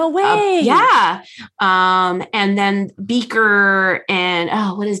song. No way. Yeah. And then Beaker and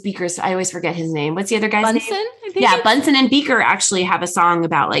what is Beaker's? I always forget his name. What's the other guy's Bunsen, name? I think. Yeah, Bunsen and Beaker actually have a song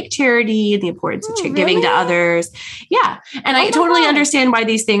about like charity and the importance of giving to others. Yeah. And I totally understand why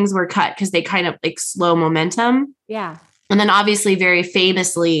these things were cut because they kind of like slow momentum. Yeah. And then obviously very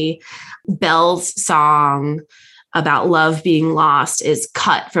famously Belle's song about love being lost is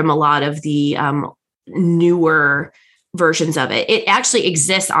cut from a lot of the newer versions of it. It actually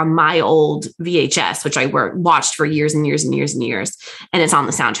exists on my old VHS, which I watched for years and years and years and years, and it's on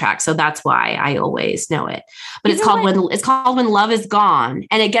the soundtrack. So that's why I always know it. But it's called When Love Is Gone,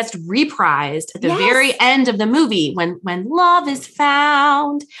 and it gets reprised at the very end of the movie when love is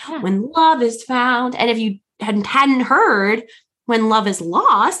found, when love is found. And if you hadn't heard When Love Is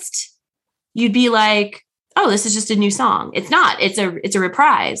Lost, you'd be like, oh, this is just a new song. It's not. It's a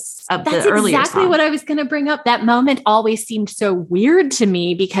reprise of the earlier song. That's exactly what I was going to bring up. That moment always seemed so weird to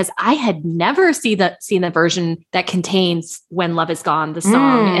me because I had never seen the version that contains When Love Is Gone, the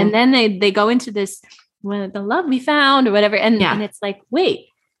song. And then they go into this, when the love we found or whatever. And it's like, wait,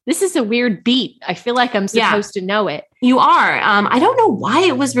 this is a weird beat. I feel like I'm supposed to know it. You are. I don't know why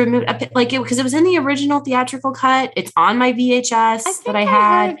it was removed. Because it was in the original theatrical cut. It's on my VHS that I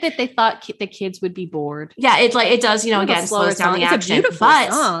had. That they thought the kids would be bored. Yeah, it does. Again, slows down the action. It's a beautiful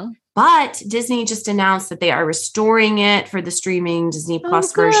song. But Disney just announced that they are restoring it for the streaming Disney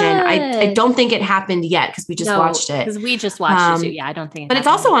Plus version. I don't think it happened yet because we just watched it. Because we just watched it too. Yeah, I don't think. But it's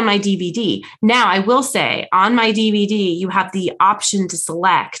also on my DVD. Now, I will say on my DVD, you have the option to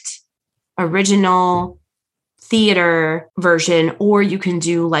select original theater version, or you can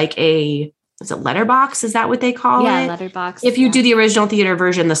do like is it Letterbox? Is that what they call it? Yeah, Letterbox. If you do the original theater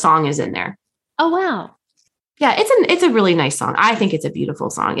version, the song is in there. Oh, wow. Yeah, it's a really nice song. I think it's a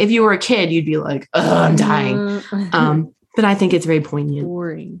beautiful song. If you were a kid, you'd be like, oh, I'm dying. But I think it's very poignant.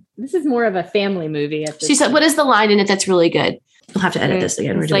 Boring. This is more of a family movie. She said, what is the line in it that's really good? We'll have to edit this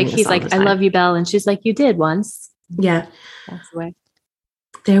again. He's like, I love you, Belle. And she's like, you did once. Yeah. That's the way.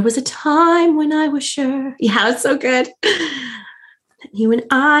 There was a time when I was sure. Yeah, it's so good. That you and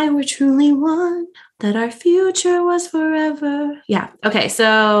I were truly one, that our future was forever. Yeah. Okay.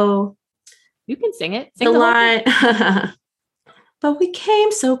 So you can sing it. Sing the line. But we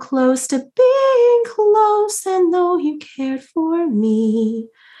came so close to being close. And though you cared for me,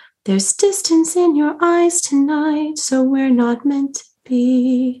 there's distance in your eyes tonight. So we're not meant to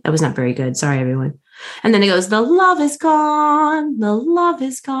be. That was not very good. Sorry, everyone. And then it goes, the love is gone. The love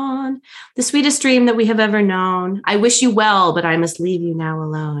is gone. The sweetest dream that we have ever known. I wish you well, but I must leave you now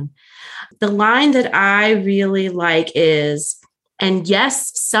alone. The line that I really like is, and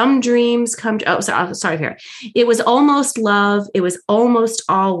yes, some dreams come to, sorry here. It was almost love. It was almost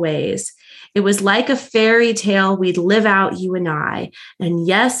always. It was like a fairy tale we'd live out, you and I. And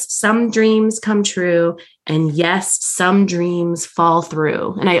yes, some dreams come true. And yes, some dreams fall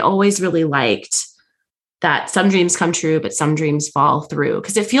through. And I always really liked that some dreams come true, but some dreams fall through.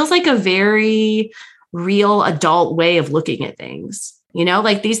 Because it feels like a very real adult way of looking at things.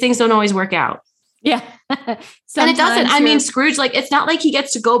 Like these things don't always work out. Yeah. And it doesn't. I mean, Scrooge, like, it's not like he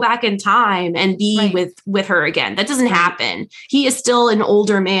gets to go back in time and be with her again. That doesn't happen. He is still an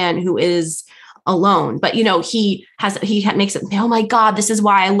older man who is alone. But, he makes it, oh my God, this is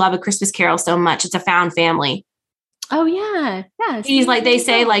why I love A Christmas Carol so much. It's a found family. Oh, yeah. Yeah. He's like, they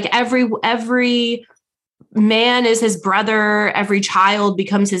say like every man is his brother. Every child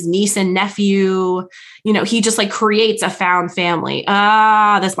becomes his niece and nephew. He just like creates a found family.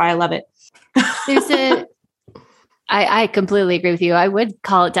 That's why I love it. I completely agree with you. I would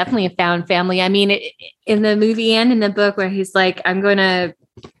call it definitely a found family. I mean, in the movie and in the book where he's like, I'm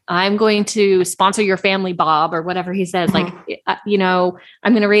going to sponsor your family, Bob, or whatever he says, like, I'm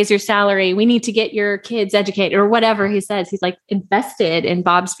going to raise your salary. We need to get your kids educated or whatever he says. He's like invested in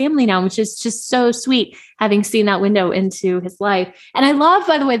Bob's family now, which is just so sweet, having seen that window into his life. And I love,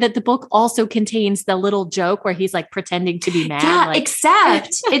 by the way, that the book also contains the little joke where he's like pretending to be mad. Yeah,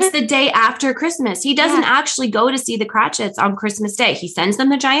 except it's the day after Christmas. He doesn't actually go to see the Cratchits on Christmas Day. He sends them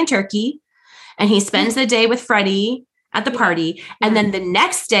the giant turkey and he spends the day with Freddie at the party. And then the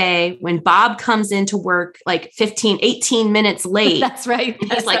next day when Bob comes into work, like 18 minutes late, That's right.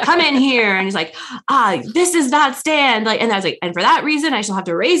 he's like, come in here. And he's like, this is not Stan. Like, and I was like, and for that reason, I shall have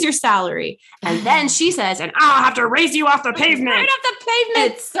to raise your salary. And then she says, and I'll have to raise you off the pavement. Right off the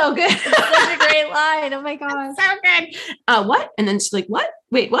pavement. It's so good. It's such a great line. Oh my God. So good. What? And then she's like, what?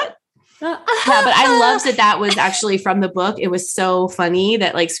 Wait, what? Yeah, but I loved that was actually from the book. It was so funny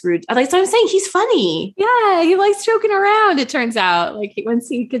that like Scrooge, like, so I'm saying he's funny. Yeah, he likes joking around, it turns out. Like once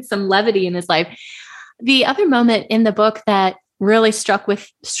he gets some levity in his life. The other moment in the book that really struck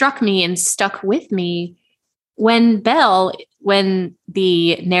me and stuck with me when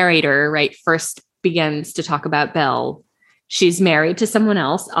the narrator, right, first begins to talk about Belle, she's married to someone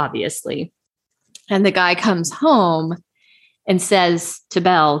else, obviously. And the guy comes home and says to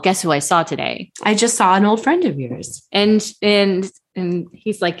Belle, guess who I saw today? I just saw an old friend of yours. And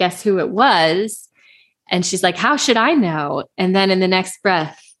he's like, guess who it was? And she's like, how should I know? And then in the next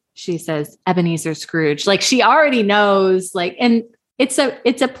breath, she says, Ebenezer Scrooge. Like she already knows, like, and it's a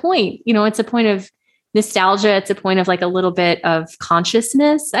point, it's a point of nostalgia. It's a point of like a little bit of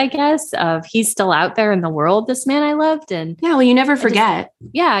consciousness, I guess, of he's still out there in the world, this man I loved. And yeah, well, you never forget.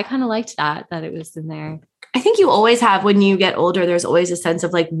 I kind of liked that it was in there. I think you always have, when you get older, there's always a sense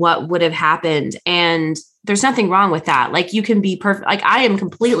of like what would have happened. And there's nothing wrong with that. Like you can be perfect. Like I am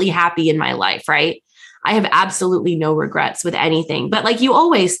completely happy in my life, right? I have absolutely no regrets with anything. But like you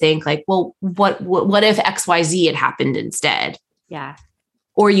always think like, well, what if XYZ had happened instead? Yeah.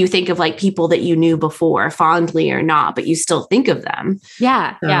 Or you think of like people that you knew before, fondly or not, but you still think of them.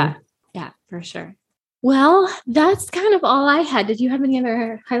 Yeah. Yeah, for sure. Well, that's kind of all I had. Did you have any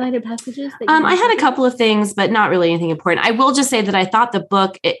other highlighted passages? I had a couple of things, but not really anything important. I will just say that I thought the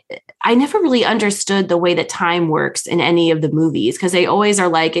book, I never really understood the way that time works in any of the movies, because they always are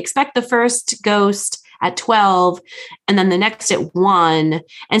like, expect the first ghost at 12 and then the next at 1.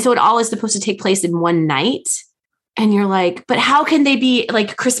 And so it all is supposed to take place in one night. And you're like, but how can they be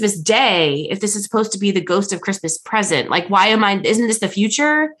like Christmas Day if this is supposed to be the ghost of Christmas present? Like, isn't this the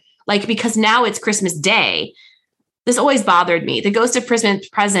future? Like, because now it's Christmas Day. This always bothered me. The ghost of Christmas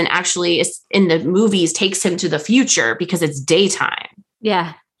present actually is in the movies takes him to the future because it's daytime.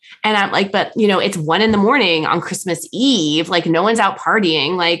 Yeah. And I'm like, but it's 1 a.m. on Christmas Eve. Like no one's out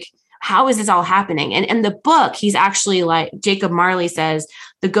partying. Like, how is this all happening? And in the book, he's actually like, Jacob Marley says,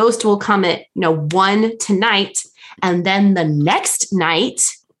 the ghost will come at, 1 tonight. And then the next night,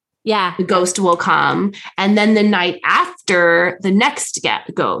 the ghost will come. And then the night after, the next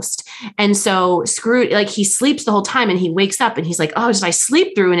ghost. And so Scrooge, like he sleeps the whole time and he wakes up and he's like, oh, did I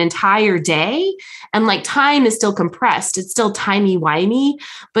sleep through an entire day? And like time is still compressed. It's still timey-wimey.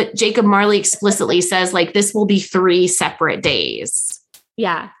 But Jacob Marley explicitly says like, this will be 3 separate days.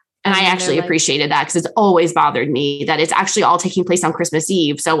 Yeah. And I actually appreciated that because it's always bothered me that it's actually all taking place on Christmas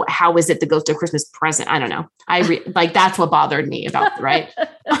Eve. So how is it the ghost of Christmas present? I don't know. Like that's what bothered me about, right?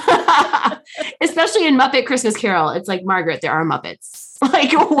 Especially in Muppet Christmas Carol. It's like, Margaret, there are Muppets.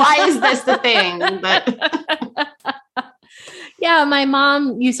 Like, why is this the thing? But yeah, my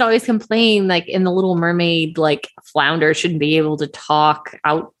mom used to always complain, like in The Little Mermaid, like Flounder shouldn't be able to talk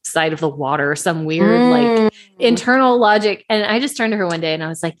outside of the water, some weird like internal logic. And I just turned to her one day and I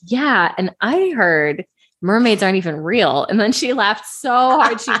was like, yeah. And I heard mermaids aren't even real. And then she laughed so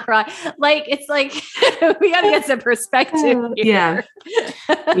hard she cried. Like, it's like, we got to get some perspective here.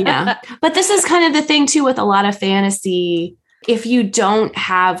 Yeah. But this is kind of the thing too with a lot of fantasy. If you don't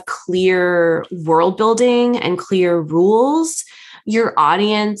have clear world building and clear rules, your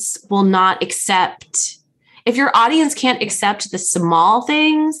audience will not accept. If your audience can't accept the small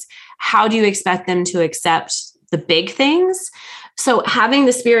things, how do you expect them to accept the big things? So having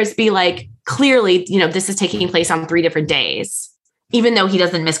the spirits be like, clearly, this is taking place on 3 different days, even though he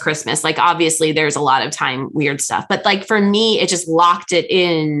doesn't miss Christmas. Like, obviously there's a lot of time, weird stuff. But like, for me, it just locked it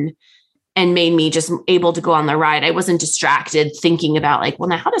in and made me just able to go on the ride. I wasn't distracted thinking about like, well,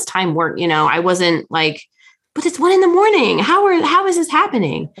 now how does time work? I wasn't like, but it's 1 a.m. How is this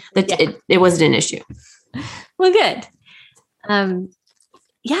happening? It wasn't an issue. Well, good.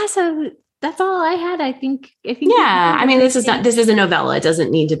 So that's all I had. I think. Yeah. I mean, this is a novella. It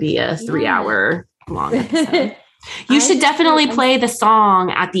doesn't need to be a 3-hour long episode. You should definitely play the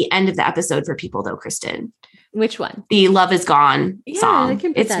song at the end of the episode for people though, Kristen. Which one? The Love Is Gone song.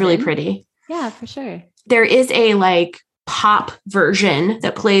 It's really pretty. Yeah, for sure. There is a like pop version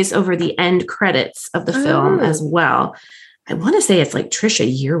that plays over the end credits of the film as well. I want to say it's like Trisha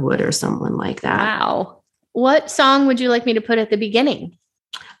Yearwood or someone like that. Wow. What song would you like me to put at the beginning?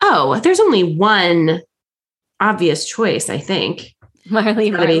 Oh, there's only one obvious choice, I think.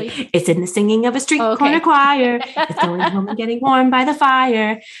 Marley. It's in the singing of a street corner choir. It's going home and getting warm by the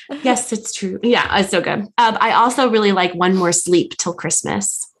fire. Yes, it's true. Yeah, it's so good. I also really like One More Sleep Till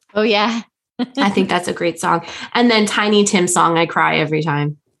Christmas. Oh, yeah. I think that's a great song. And then Tiny Tim's song, I Cry Every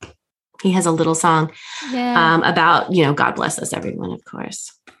Time. He has a little song about, God bless us, everyone, of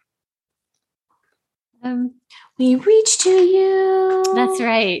course. We reach to you. That's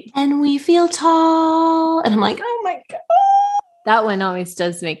right. And we feel tall. And I'm like, oh my God. That one always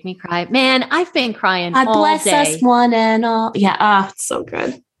does make me cry. Man, I've been crying God all bless day. us one and all. Yeah. It's so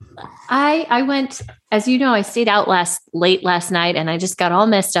good. I went, as you know, I stayed out late last night and I just got all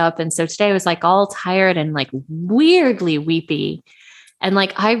messed up. And so today I was like all tired and like weirdly weepy. And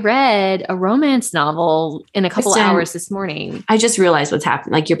like I read a romance novel in a couple hours this morning. I just realized what's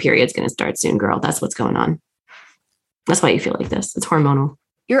happening. Like your period's going to start soon, girl. That's what's going on. That's why you feel like this. It's hormonal.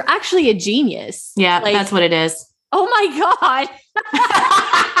 You're actually a genius. Yeah, that's what it is. Oh my God.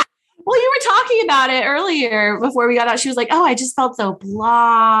 Well, you were talking about it earlier before we got out. She was like, oh, I just felt so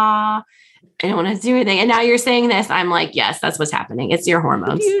blah. I don't want to do anything. And now you're saying this. I'm like, yes, that's what's happening. It's your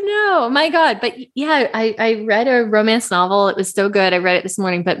hormones. My God. But yeah, I read a romance novel. It was so good. I read it this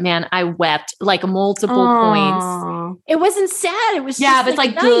morning, but man, I wept like multiple points. It wasn't sad. It was but it's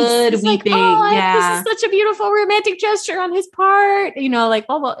like nice. Good it's weeping. Like, this is such a beautiful romantic gesture on his part, and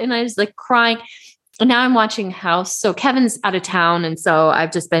I was like crying. And now I'm watching House. So Kevin's out of town. And so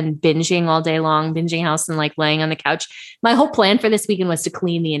I've just been binging all day long, binging House and like laying on the couch. My whole plan for this weekend was to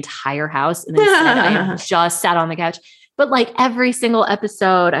clean the entire house. And instead I just sat on the couch. But like every single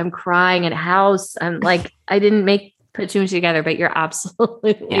episode, I'm crying at House. I'm like, I didn't put two and two together, but you're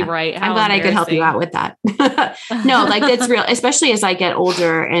absolutely right. I'm glad I could help you out with that. No, like it's real, especially as I get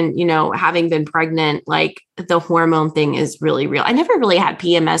older and, having been pregnant, like the hormone thing is really real. I never really had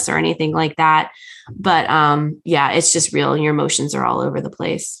PMS or anything like that, but it's just real. And your emotions are all over the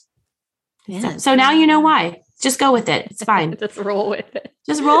place. Yeah. So now you know why. Just go with it. It's fine. Just roll with it.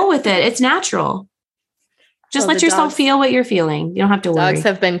 Just roll with it. It's natural. Just let yourself feel what you're feeling. You don't have to worry. Dogs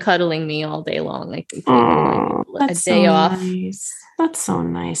have been cuddling me all day long. Like a day off. Nice. That's so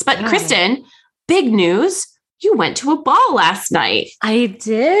nice. But Kristen, big news. You went to a ball last night. I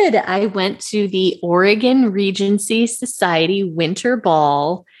did. I went to the Oregon Regency Society Winter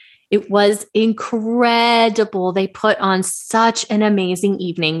Ball. It was incredible. They put on such an amazing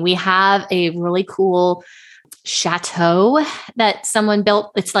evening. We have a really cool chateau that someone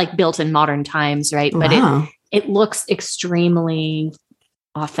built. It's like built in modern times, right? But it looks extremely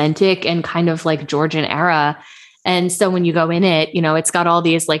authentic and kind of like Georgian era. And so when you go in it, it's got all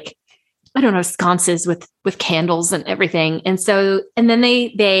these like, I don't know, sconces with candles and everything. And then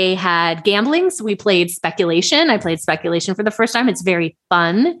they had gambling. So we played speculation. I played speculation for the first time. It's very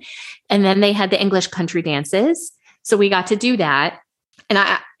fun. And then they had the English country dances. So we got to do that. And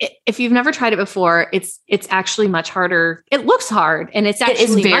if you've never tried it before, it's actually much harder. It looks hard, and it's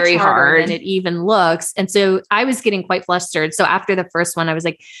actually very much harder hard than it even looks. And so I was getting quite flustered. So after the first one, I was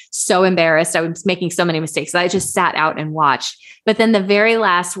like so embarrassed. I was making so many mistakes. I just sat out and watched. But then the very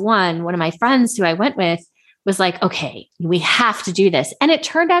last one of my friends who I went with was like, okay, we have to do this. And it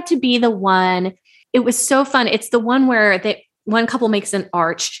turned out to be the one. It was so fun. It's the one where one couple makes an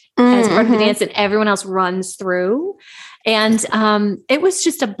arch as part of the dance and everyone else runs through. And it was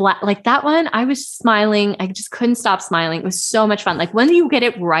just like that one. I was smiling. I just couldn't stop smiling. It was so much fun. Like when you get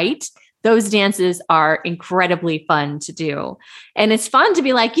it right, those dances are incredibly fun to do. And it's fun to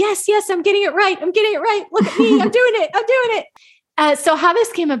be like, yes, I'm getting it right. I'm getting it right. Look at me. I'm doing it. So how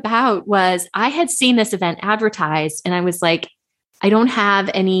this came about was I had seen this event advertised and I was like, I don't have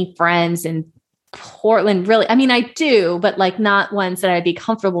any friends in Portland, really. I mean, I do, but like not ones that I'd be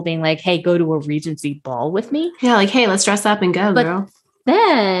comfortable being like, hey, go to a Regency ball with me. Yeah, like, hey, let's dress up and go, girl.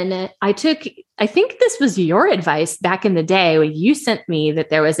 Then I think this was your advice back in the day when you sent me that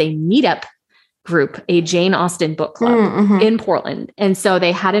there was a meetup group, a Jane Austen book club in Portland. And so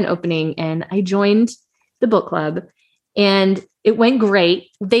they had an opening and I joined the book club and it went great.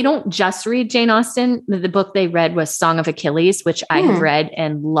 They don't just read Jane Austen. The book they read was Song of Achilles, which I have read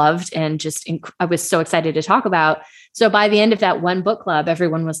and loved and just I was so excited to talk about. So by the end of that one book club,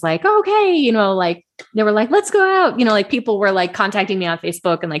 everyone was like, okay, like they were like, let's go out. Like people were like contacting me on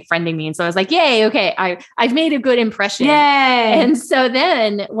Facebook and like friending me. And so I was like, yay, okay, I've made a good impression. Yay. And so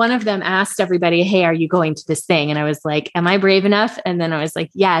then one of them asked everybody, hey, are you going to this thing? And I was like, am I brave enough? And then I was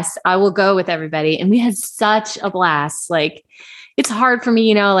like, yes, I will go with everybody. And we had such a blast. Like, it's hard for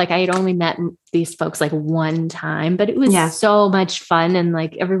me, like I had only met these folks like one time, but it was so much fun. And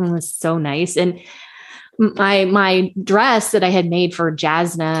like, everyone was so nice. And my dress that I had made for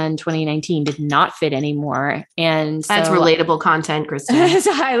Jasna in 2019 did not fit anymore. And that's relatable content, Kristen. It's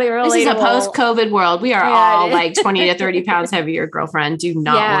highly relatable. This is a post-COVID world. We are all like 20 to 30 pounds heavier, girlfriend. Do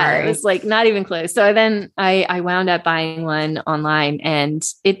not worry. It was like not even close. So then I wound up buying one online, and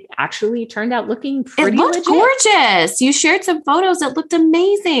it actually turned out looking pretty legit. Gorgeous. You shared some photos that looked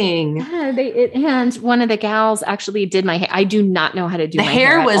amazing. Yeah, and one of the gals actually did my hair. I do not know how to do my hair. The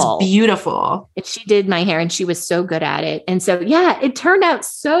hair was beautiful. And she did my hair, and she was so good at it. And so, yeah, it turned out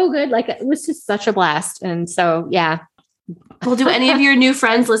so good. Like, it was just such a blast. And so, yeah. Well, do any of your new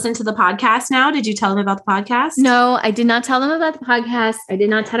friends listen to the podcast now? Did you tell them about the podcast? No, I did not tell them about the podcast. I did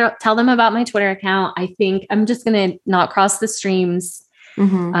not tell them about my Twitter account. I think I'm just going to not cross the streams,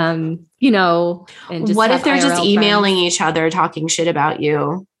 and just what if they're IRL just emailing each other, talking shit about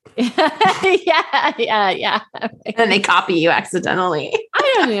you? yeah. And they copy you accidentally.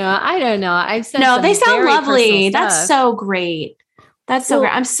 I don't know. I've said they sound lovely. That's so great. That's so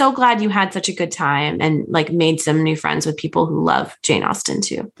great. I'm so glad you had such a good time and like made some new friends with people who love Jane Austen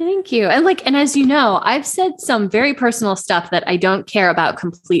too. Thank you. And as you know, I've said some very personal stuff that I don't care about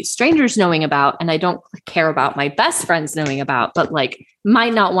complete strangers knowing about, and I don't care about my best friends knowing about, but like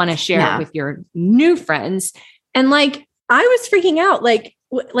might not want to share it with your new friends. And like, I was freaking out, like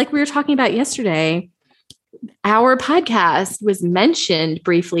we were talking about yesterday, our podcast was mentioned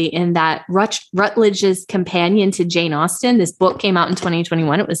briefly in that Rutledge's Companion to Jane Austen. This book came out in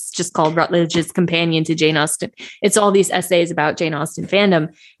 2021. It was just called Rutledge's Companion to Jane Austen. It's all these essays about Jane Austen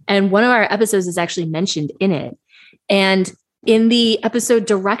fandom. And one of our episodes is actually mentioned in it. And in the episode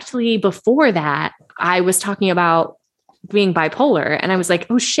directly before that, I was talking about being bipolar. And I was like,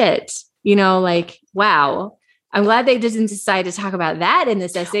 oh shit, wow. I'm glad they didn't decide to talk about that in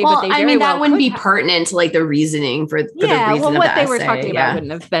this essay. Well, but they that wouldn't be pertinent to like the reasoning for the reason of what the they were essay. talking about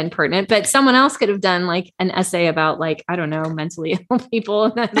wouldn't have been pertinent. But someone else could have done like an essay about like, I don't know, mentally ill people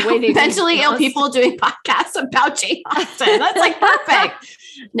and the way they mentally ill people doing podcasts about Jane Austen. That's like perfect.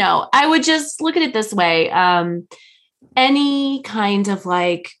 No, I would just look at it this way. Any kind of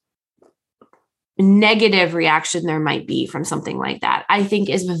like negative reaction there might be from something like that, I think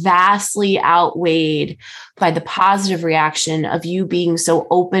is vastly outweighed by the positive reaction of you being so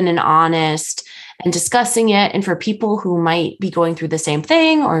open and honest and discussing it. And for people who might be going through the same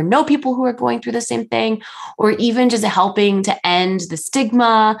thing or know people who are going through the same thing, or even just helping to end the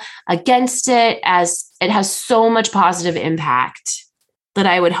stigma against it, as it has so much positive impact that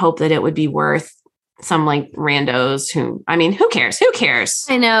I would hope that it would be worth some like randos who cares?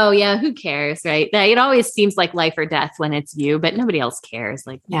 I know. Yeah. Who cares? Right. It always seems like life or death when it's you, but nobody else cares.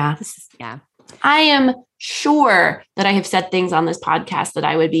 Like, I am sure that I have said things on this podcast that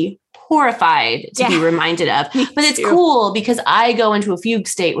I would be horrified to be reminded of, but it's cool because I go into a fugue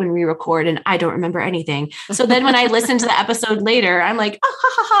state when we record and I don't remember anything. So then when I listen to the episode later, I'm like, oh,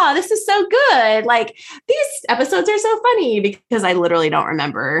 ha, ha, ha, this is so good. Like these episodes are so funny because I literally don't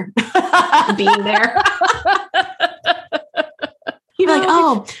remember being there. You'd be like,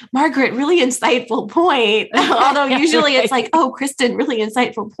 oh, Margaret, really insightful point. Although usually it's like, oh, Kristen, really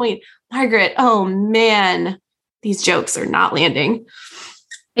insightful point. Margaret, oh man, these jokes are not landing.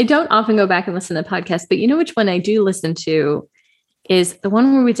 I don't often go back and listen to podcasts, but you know which one I do listen to is the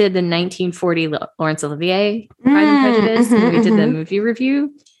one where we did the 1940 Laurence Olivier Pride and Prejudice, and we did the movie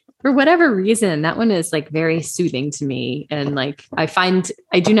review. For whatever reason, that one is like very soothing to me. And like, I find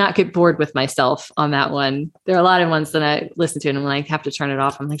I do not get bored with myself on that one. There are a lot of ones that I listen to and I'm like, have to turn it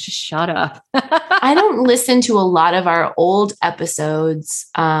off. I'm like, just shut up. I don't listen to a lot of our old episodes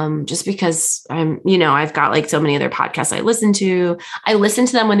just because I've got like so many other podcasts I listen to. I listen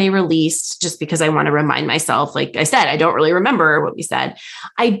to them when they released just because I want to remind myself, like I said, I don't really remember what we said.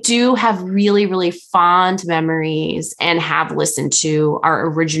 I do have really, really fond memories and have listened to our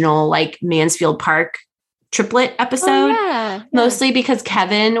original like Mansfield Park triplet episode, mostly because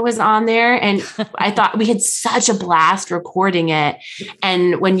Kevin was on there and I thought we had such a blast recording it.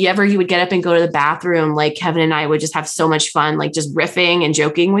 And whenever he would get up and go to the bathroom, like Kevin and I would just have so much fun, like just riffing and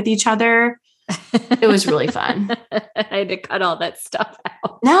joking with each other. It was really fun. I had to cut all that stuff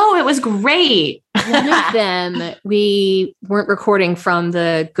out. No, it was great. One of them, we weren't recording from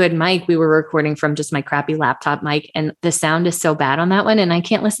the good mic. We were recording from just my crappy laptop mic. And the sound is so bad on that one. And I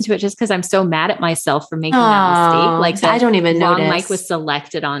can't listen to it just because I'm so mad at myself for making that mistake. Like I don't even know. Mic was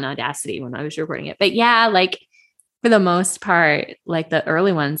selected on Audacity when I was recording it. But yeah, like for the most part, like the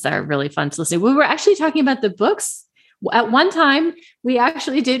early ones are really fun to listen to. We were actually talking about the books At one time, we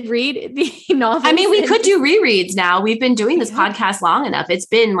actually did read the novels. I mean, we could do rereads now. We've been doing this podcast long enough. It's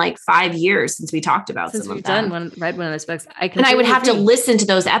been like 5 years since we talked about some of them. Read one of those books. And I would have to listen to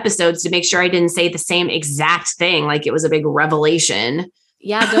those episodes to make sure I didn't say the same exact thing. Like it was a big revelation.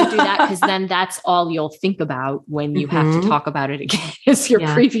 Yeah, don't do that, because then that's all you'll think about when you have to talk about it again, is your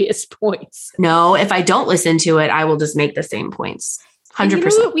previous points. No, if I don't listen to it, I will just make the same points. 100%. You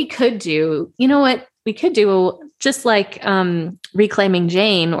know what we could do? You know what we could do? Just like Reclaiming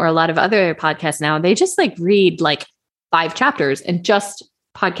Jane or a lot of other podcasts now, they just like read like 5 chapters and just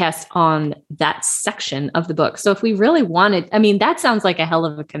podcast on that section of the book. So if we really wanted, I mean, that sounds like a hell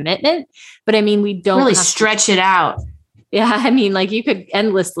of a commitment, but I mean, we don't really stretch it out. Yeah. I mean, like you could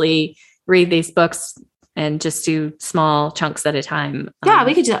endlessly read these books and just do small chunks at a time. Yeah,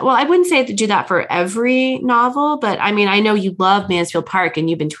 we could do that. Well, I wouldn't say to do that for every novel, but I mean, I know you love Mansfield Park and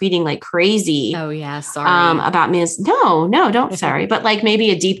you've been tweeting like crazy. Oh yeah. Sorry. About No, don't sorry. But like maybe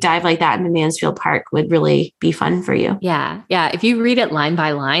a deep dive like that into Mansfield Park would really be fun for you. Yeah. Yeah. If you read it line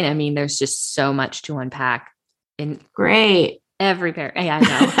by line, I mean, there's just so much to unpack in great every pair. Yeah,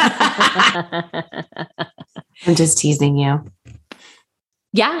 I know. I'm just teasing you.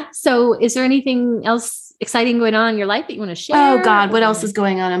 Yeah. So is there anything else exciting going on in your life that you want to share? Oh God, what else is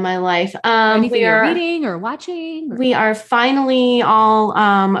going on in my life? Anything you're reading or watching? We are finally all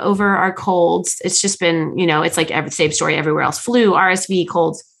over our colds. It's just been, it's like every same story everywhere else. Flu, RSV,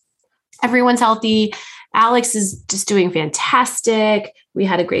 colds. Everyone's healthy. Alex is just doing fantastic. We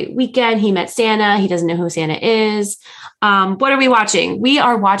had a great weekend. He met Santa. He doesn't know who Santa is. What are we watching? We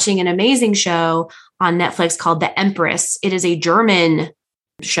are watching an amazing show on Netflix called The Empress. It is a German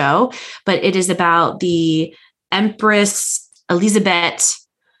show, but it is about the Empress Elizabeth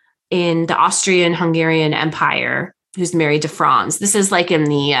in the Austrian-Hungarian Empire, who's married to Franz. This is like in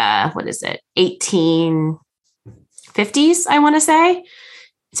the, 1850s, I want to say.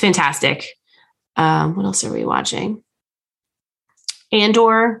 It's fantastic. What else are we watching?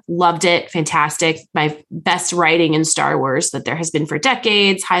 Andor, loved it. Fantastic. My best writing in Star Wars that there has been for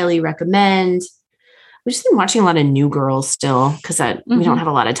decades. Highly recommend. We've just been watching a lot of New Girls still because we don't have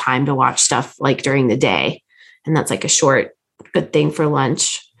a lot of time to watch stuff like during the day. And that's like a short, good thing for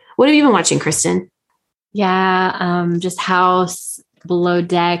lunch. What have you been watching, Kristen? Yeah. Just House, Below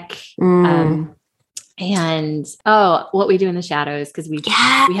Deck. And What We Do in the Shadows, because we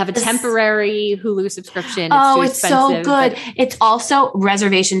have a temporary Hulu subscription. It's so good. It's also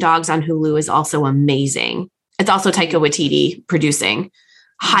Reservation Dogs on Hulu is also amazing. It's also Taika Waititi producing.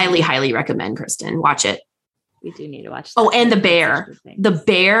 Highly, highly recommend, Kristen. Watch it. We do need to watch that. Oh, and The Bear. The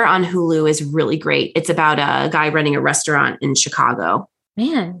Bear on Hulu is really great. It's about a guy running a restaurant in Chicago.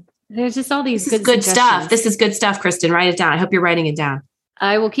 Man, there's just all these good stuff. This is good stuff, Kristen. Write it down. I hope you're writing it down.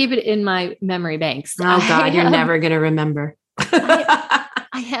 I will keep it in my memory banks. Oh God, you're never going to remember.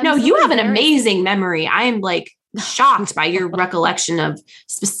 No, you have an amazing memory. I am like shocked by your recollection of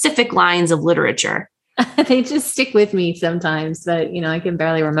specific lines of literature. They just stick with me sometimes, but I can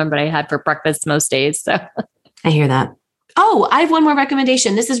barely remember what I had for breakfast most days. So I hear that. Oh, I have one more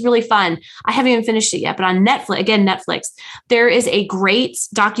recommendation. This is really fun. I haven't even finished it yet, but on Netflix, there is a great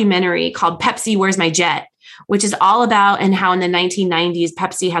documentary called Pepsi, Where's My Jet? Which is all about and how in the 1990s,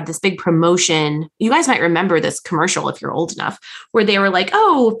 Pepsi had this big promotion. You guys might remember this commercial if you're old enough, where they were like,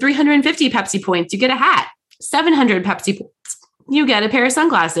 350 Pepsi points, you get a hat, 700 Pepsi points, you get a pair of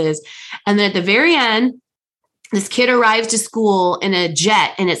sunglasses. And then at the very end, this kid arrives to school in a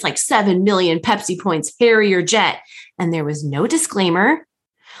jet and it's like 7 million Pepsi points, Harrier jet. And there was no disclaimer.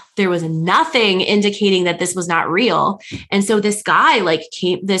 There was nothing indicating that this was not real. And so this guy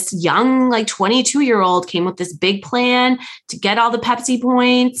this young, 22-year-old came with this big plan to get all the Pepsi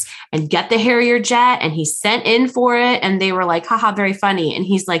points and get the Harrier jet. And he sent in for it. And they were like, haha, very funny. And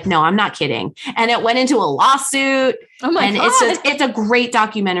he's like, no, I'm not kidding. And it went into a lawsuit. Oh my God. It's a great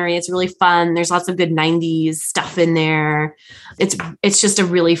documentary. It's really fun. There's lots of good 90s stuff in there. It's just a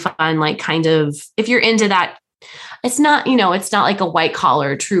really fun, kind of, if you're into that. It's not, it's not like a white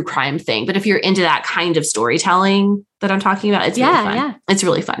collar true crime thing, but if you're into that kind of storytelling that I'm talking about, it's really fun. Yeah. It's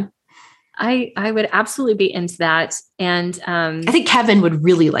really fun. I would absolutely be into that. And I think Kevin would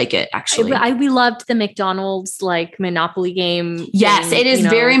really like it, actually. We loved the McDonald's Monopoly game. Yes, it is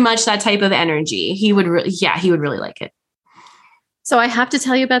very much that type of energy. He would really like it. So I have to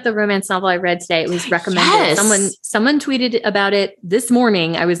tell you about the romance novel I read today. It was recommended. Yes. Someone tweeted about it this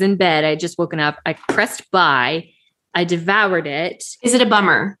morning. I was in bed. I had just woken up. I pressed buy. I devoured it. Is it a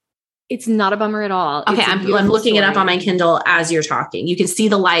bummer? It's not a bummer at all. Okay, I'm looking it up on my Kindle as you're talking. You can see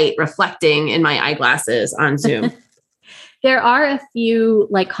the light reflecting in my eyeglasses on Zoom. There are a few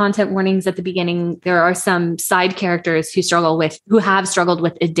like content warnings at the beginning. There are some side characters who have struggled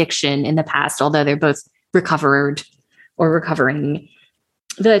with addiction in the past, although they're both recovered or recovering.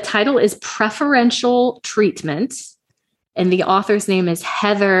 The title is Preferential Treatment, and the author's name is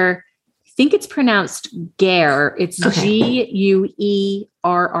Heather. I think it's pronounced Guerre. It's Guerrre.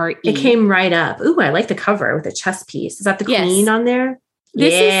 It came right up. Ooh, I like the cover with a chess piece. Is that the queen on there?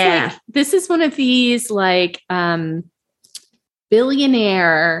 This is one of these like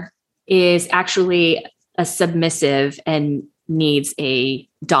billionaire is actually a submissive and needs a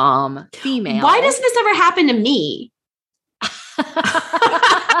dom female. Why doesn't this ever happen to me?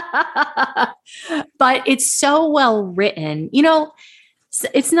 But it's so well written. You know,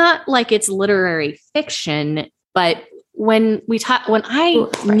 it's not like it's literary fiction, but when I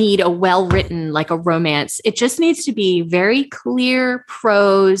need a well-written, like a romance, it just needs to be very clear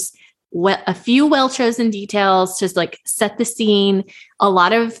prose, a few well-chosen details, just like set the scene, a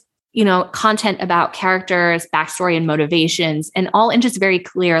lot of, you know, content about characters, backstory and motivations, and all in just very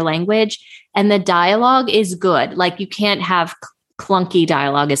clear language. And the dialogue is good. Like you can't have clunky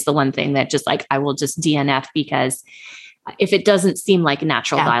dialogue is the one thing that just like, I will just DNF because if it doesn't seem like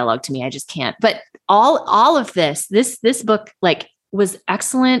natural dialogue to me, I just can't. But all of this book like was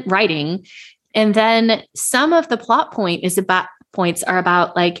excellent writing. And then some of the plot points are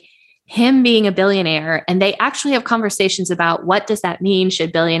about like him being a billionaire, and they actually have conversations about what does that mean?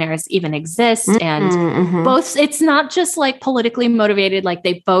 Should billionaires even exist? And both, it's not just like politically motivated, like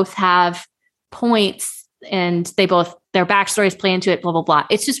they both have points and their backstories play into it, blah, blah, blah.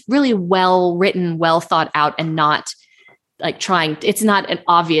 It's just really well written, well thought out, and not like it's not an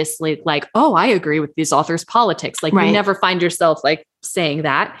obviously like, oh, I agree with these authors' politics. Like you never find yourself like saying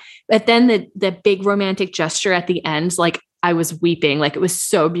that. But then the big romantic gesture at the end, like I was weeping, like it was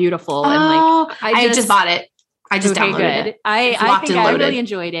so beautiful. And like, I just bought it. I just downloaded it. I think I really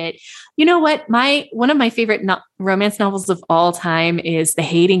enjoyed it. You know what? One of my favorite romance novels of all time is The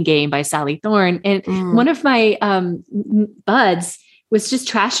Hating Game by Sally Thorne. And one of my buds was just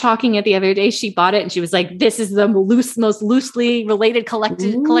trash talking it the other day. She bought it and she was like, this is the most loosely related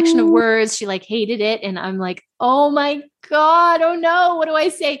collection of words. She like hated it. And I'm like, oh my God, oh no, what do I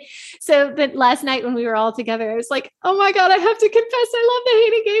say? So that last night when we were all together, I was like, oh my God, I have to confess, I love The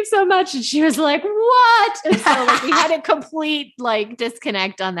Hating Game so much. And she was like, what? And so like we had a complete like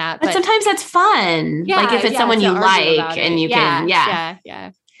disconnect on that. But sometimes that's fun. Yeah, like if it's someone you like and you can,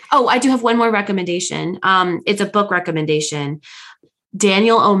 yeah. Oh, I do have one more recommendation. It's a book recommendation.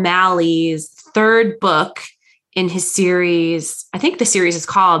 Daniel O'Malley's third book in his series. I think the series is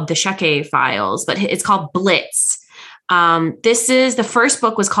called The Sheke Files, but it's called Blitz. The first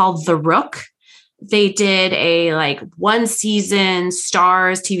book was called The Rook. They did a like 1 season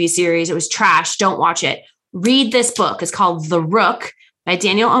Starz TV series. It was trash. Don't watch it. Read this book. It's called The Rook by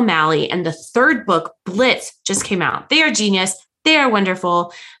Daniel O'Malley. And the third book, Blitz, just came out. They are genius. They are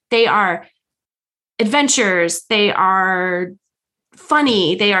wonderful. They are adventures. They are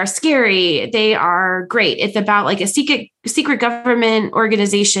funny. They are scary. They are great. It's about like a secret government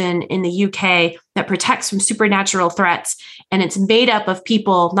organization in the UK that protects from supernatural threats. And it's made up of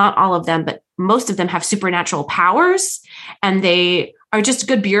people, not all of them, but most of them have supernatural powers, and they are just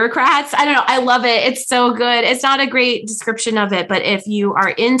good bureaucrats. I don't know. I love it. It's so good. It's not a great description of it, but if you are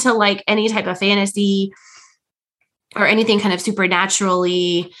into like any type of fantasy or anything kind of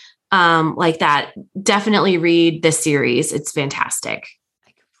supernaturally like that, definitely read this series. It's fantastic.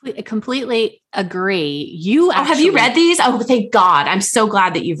 I completely agree. Have you read these? Oh, thank God. I'm so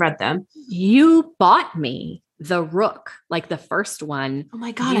glad that you've read them. You bought me The Rook, like the first one. Oh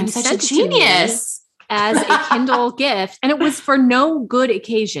my God, I'm such a genius. As a Kindle gift. And it was for no good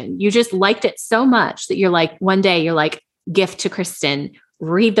occasion. You just liked it so much that you're like, one day you're like, gift to Kristen,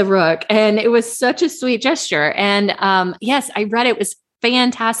 read The Rook. And it was such a sweet gesture. And yes, I read it. It was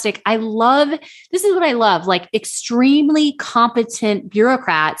fantastic. This is what I love, like extremely competent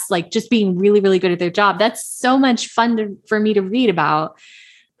bureaucrats, like just being really, really good at their job. That's so much fun for me to read about.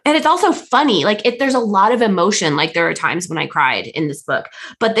 And it's also funny. Like there's a lot of emotion. Like there are times when I cried in this book,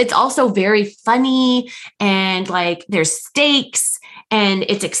 but it's also very funny, and like there's stakes and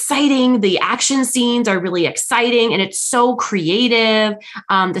it's exciting. The action scenes are really exciting and it's so creative.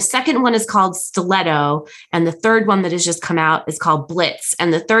 The second one is called Stiletto, and the third one that has just come out is called Blitz.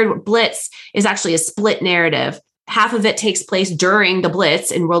 And the third Blitz is actually a split narrative. Half of it takes place during the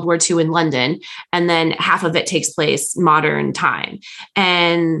Blitz in World War II in London, and then half of it takes place modern time.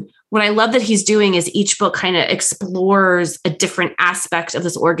 And what I love that he's doing is each book kind of explores a different aspect of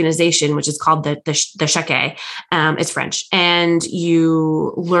this organization, which is called the Sheke. It's French. And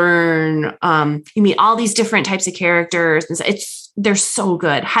you learn, you meet all these different types of characters. And so they're so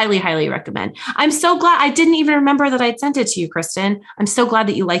good. Highly, highly recommend. I'm so glad. I didn't even remember that I'd sent it to you, Kristen. I'm so glad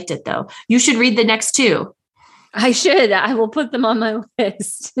that you liked it though. You should read the next two. I should. I will put them on my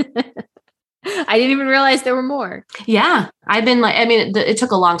list. I didn't even realize there were more. Yeah. I've been like, I mean, it took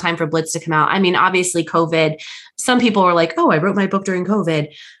a long time for Blitz to come out. I mean, obviously COVID, some people were like, oh, I wrote my book during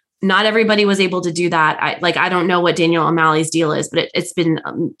COVID. Not everybody was able to do that. I don't know what Daniel O'Malley's deal is, but it's been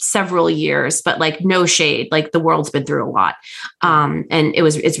several years, but like no shade, like the world's been through a lot. And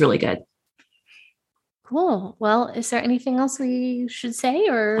it's really good. Cool. Well, is there anything else we should say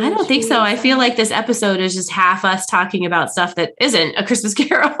or? I don't think so. I feel like this episode is just half us talking about stuff that isn't A Christmas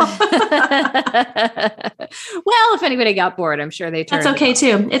Carol. Well, if anybody got bored, I'm sure they turned. That's okay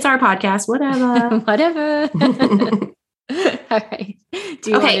too. It's our podcast. Whatever. Whatever. All right.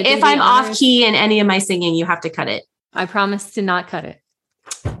 Okay. If I'm off key in any of my singing, you have to cut it. I promise to not cut it.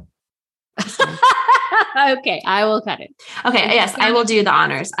 Okay. I will cut it. Okay. Yes. I will do the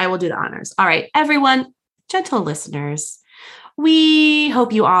honors. All right, everyone, gentle listeners, we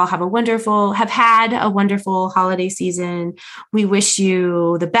hope you all have had a wonderful holiday season. We wish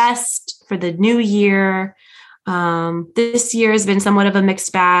you the best for the new year. This year has been somewhat of a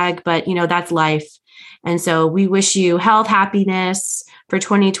mixed bag, but that's life. And so we wish you health, happiness for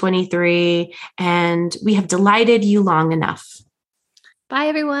 2023. And we have delighted you long enough. Bye,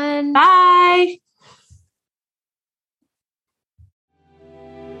 everyone. Bye.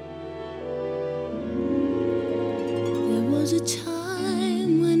 There was a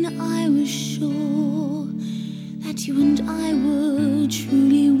time when I was sure that you and I were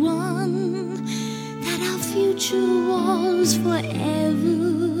truly one, that our future was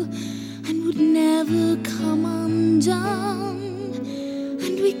forever and would never come undone.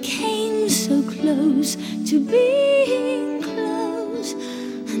 And we came so close to being close,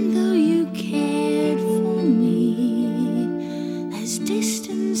 and though you cared for me, there's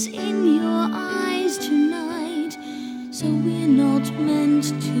distance in your eyes tonight, so we're not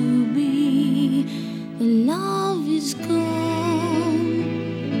meant to be. The love is gone,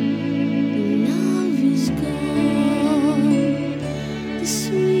 the love is gone, the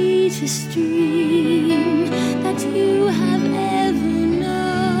sweetest dream that you have ever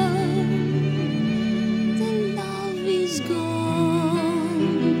known. The love is gone,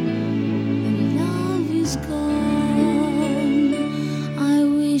 the love is gone. I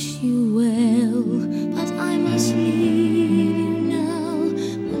wish you well, but I must leave you now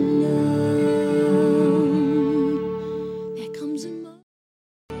alone. There comes a moment.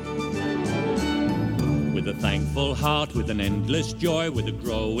 With a thankful heart, with an endless joy, with a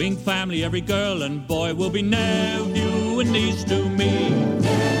growing family, every girl and boy will be nephew and niece to me.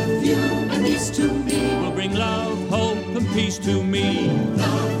 Nephew and niece to me. Will bring love, hope and peace to me.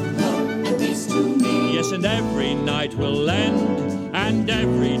 Love, hope, and peace to me. Yes, and every night will end, and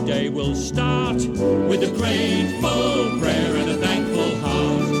every day will start with a grateful prayer and a thankful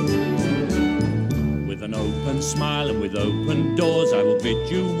heart. With an open smile and with open doors, I will bid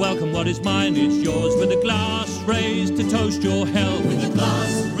you welcome. What is mine is yours. With a glass raised to toast your health. With a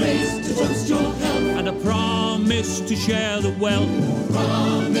glass raised to toast your health. And a promise to share the wealth.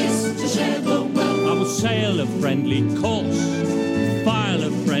 Promise to share the wealth. I will sail a friendly course, file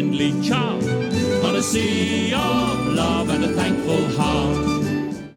a friendly chart, on a sea of love and a thankful heart.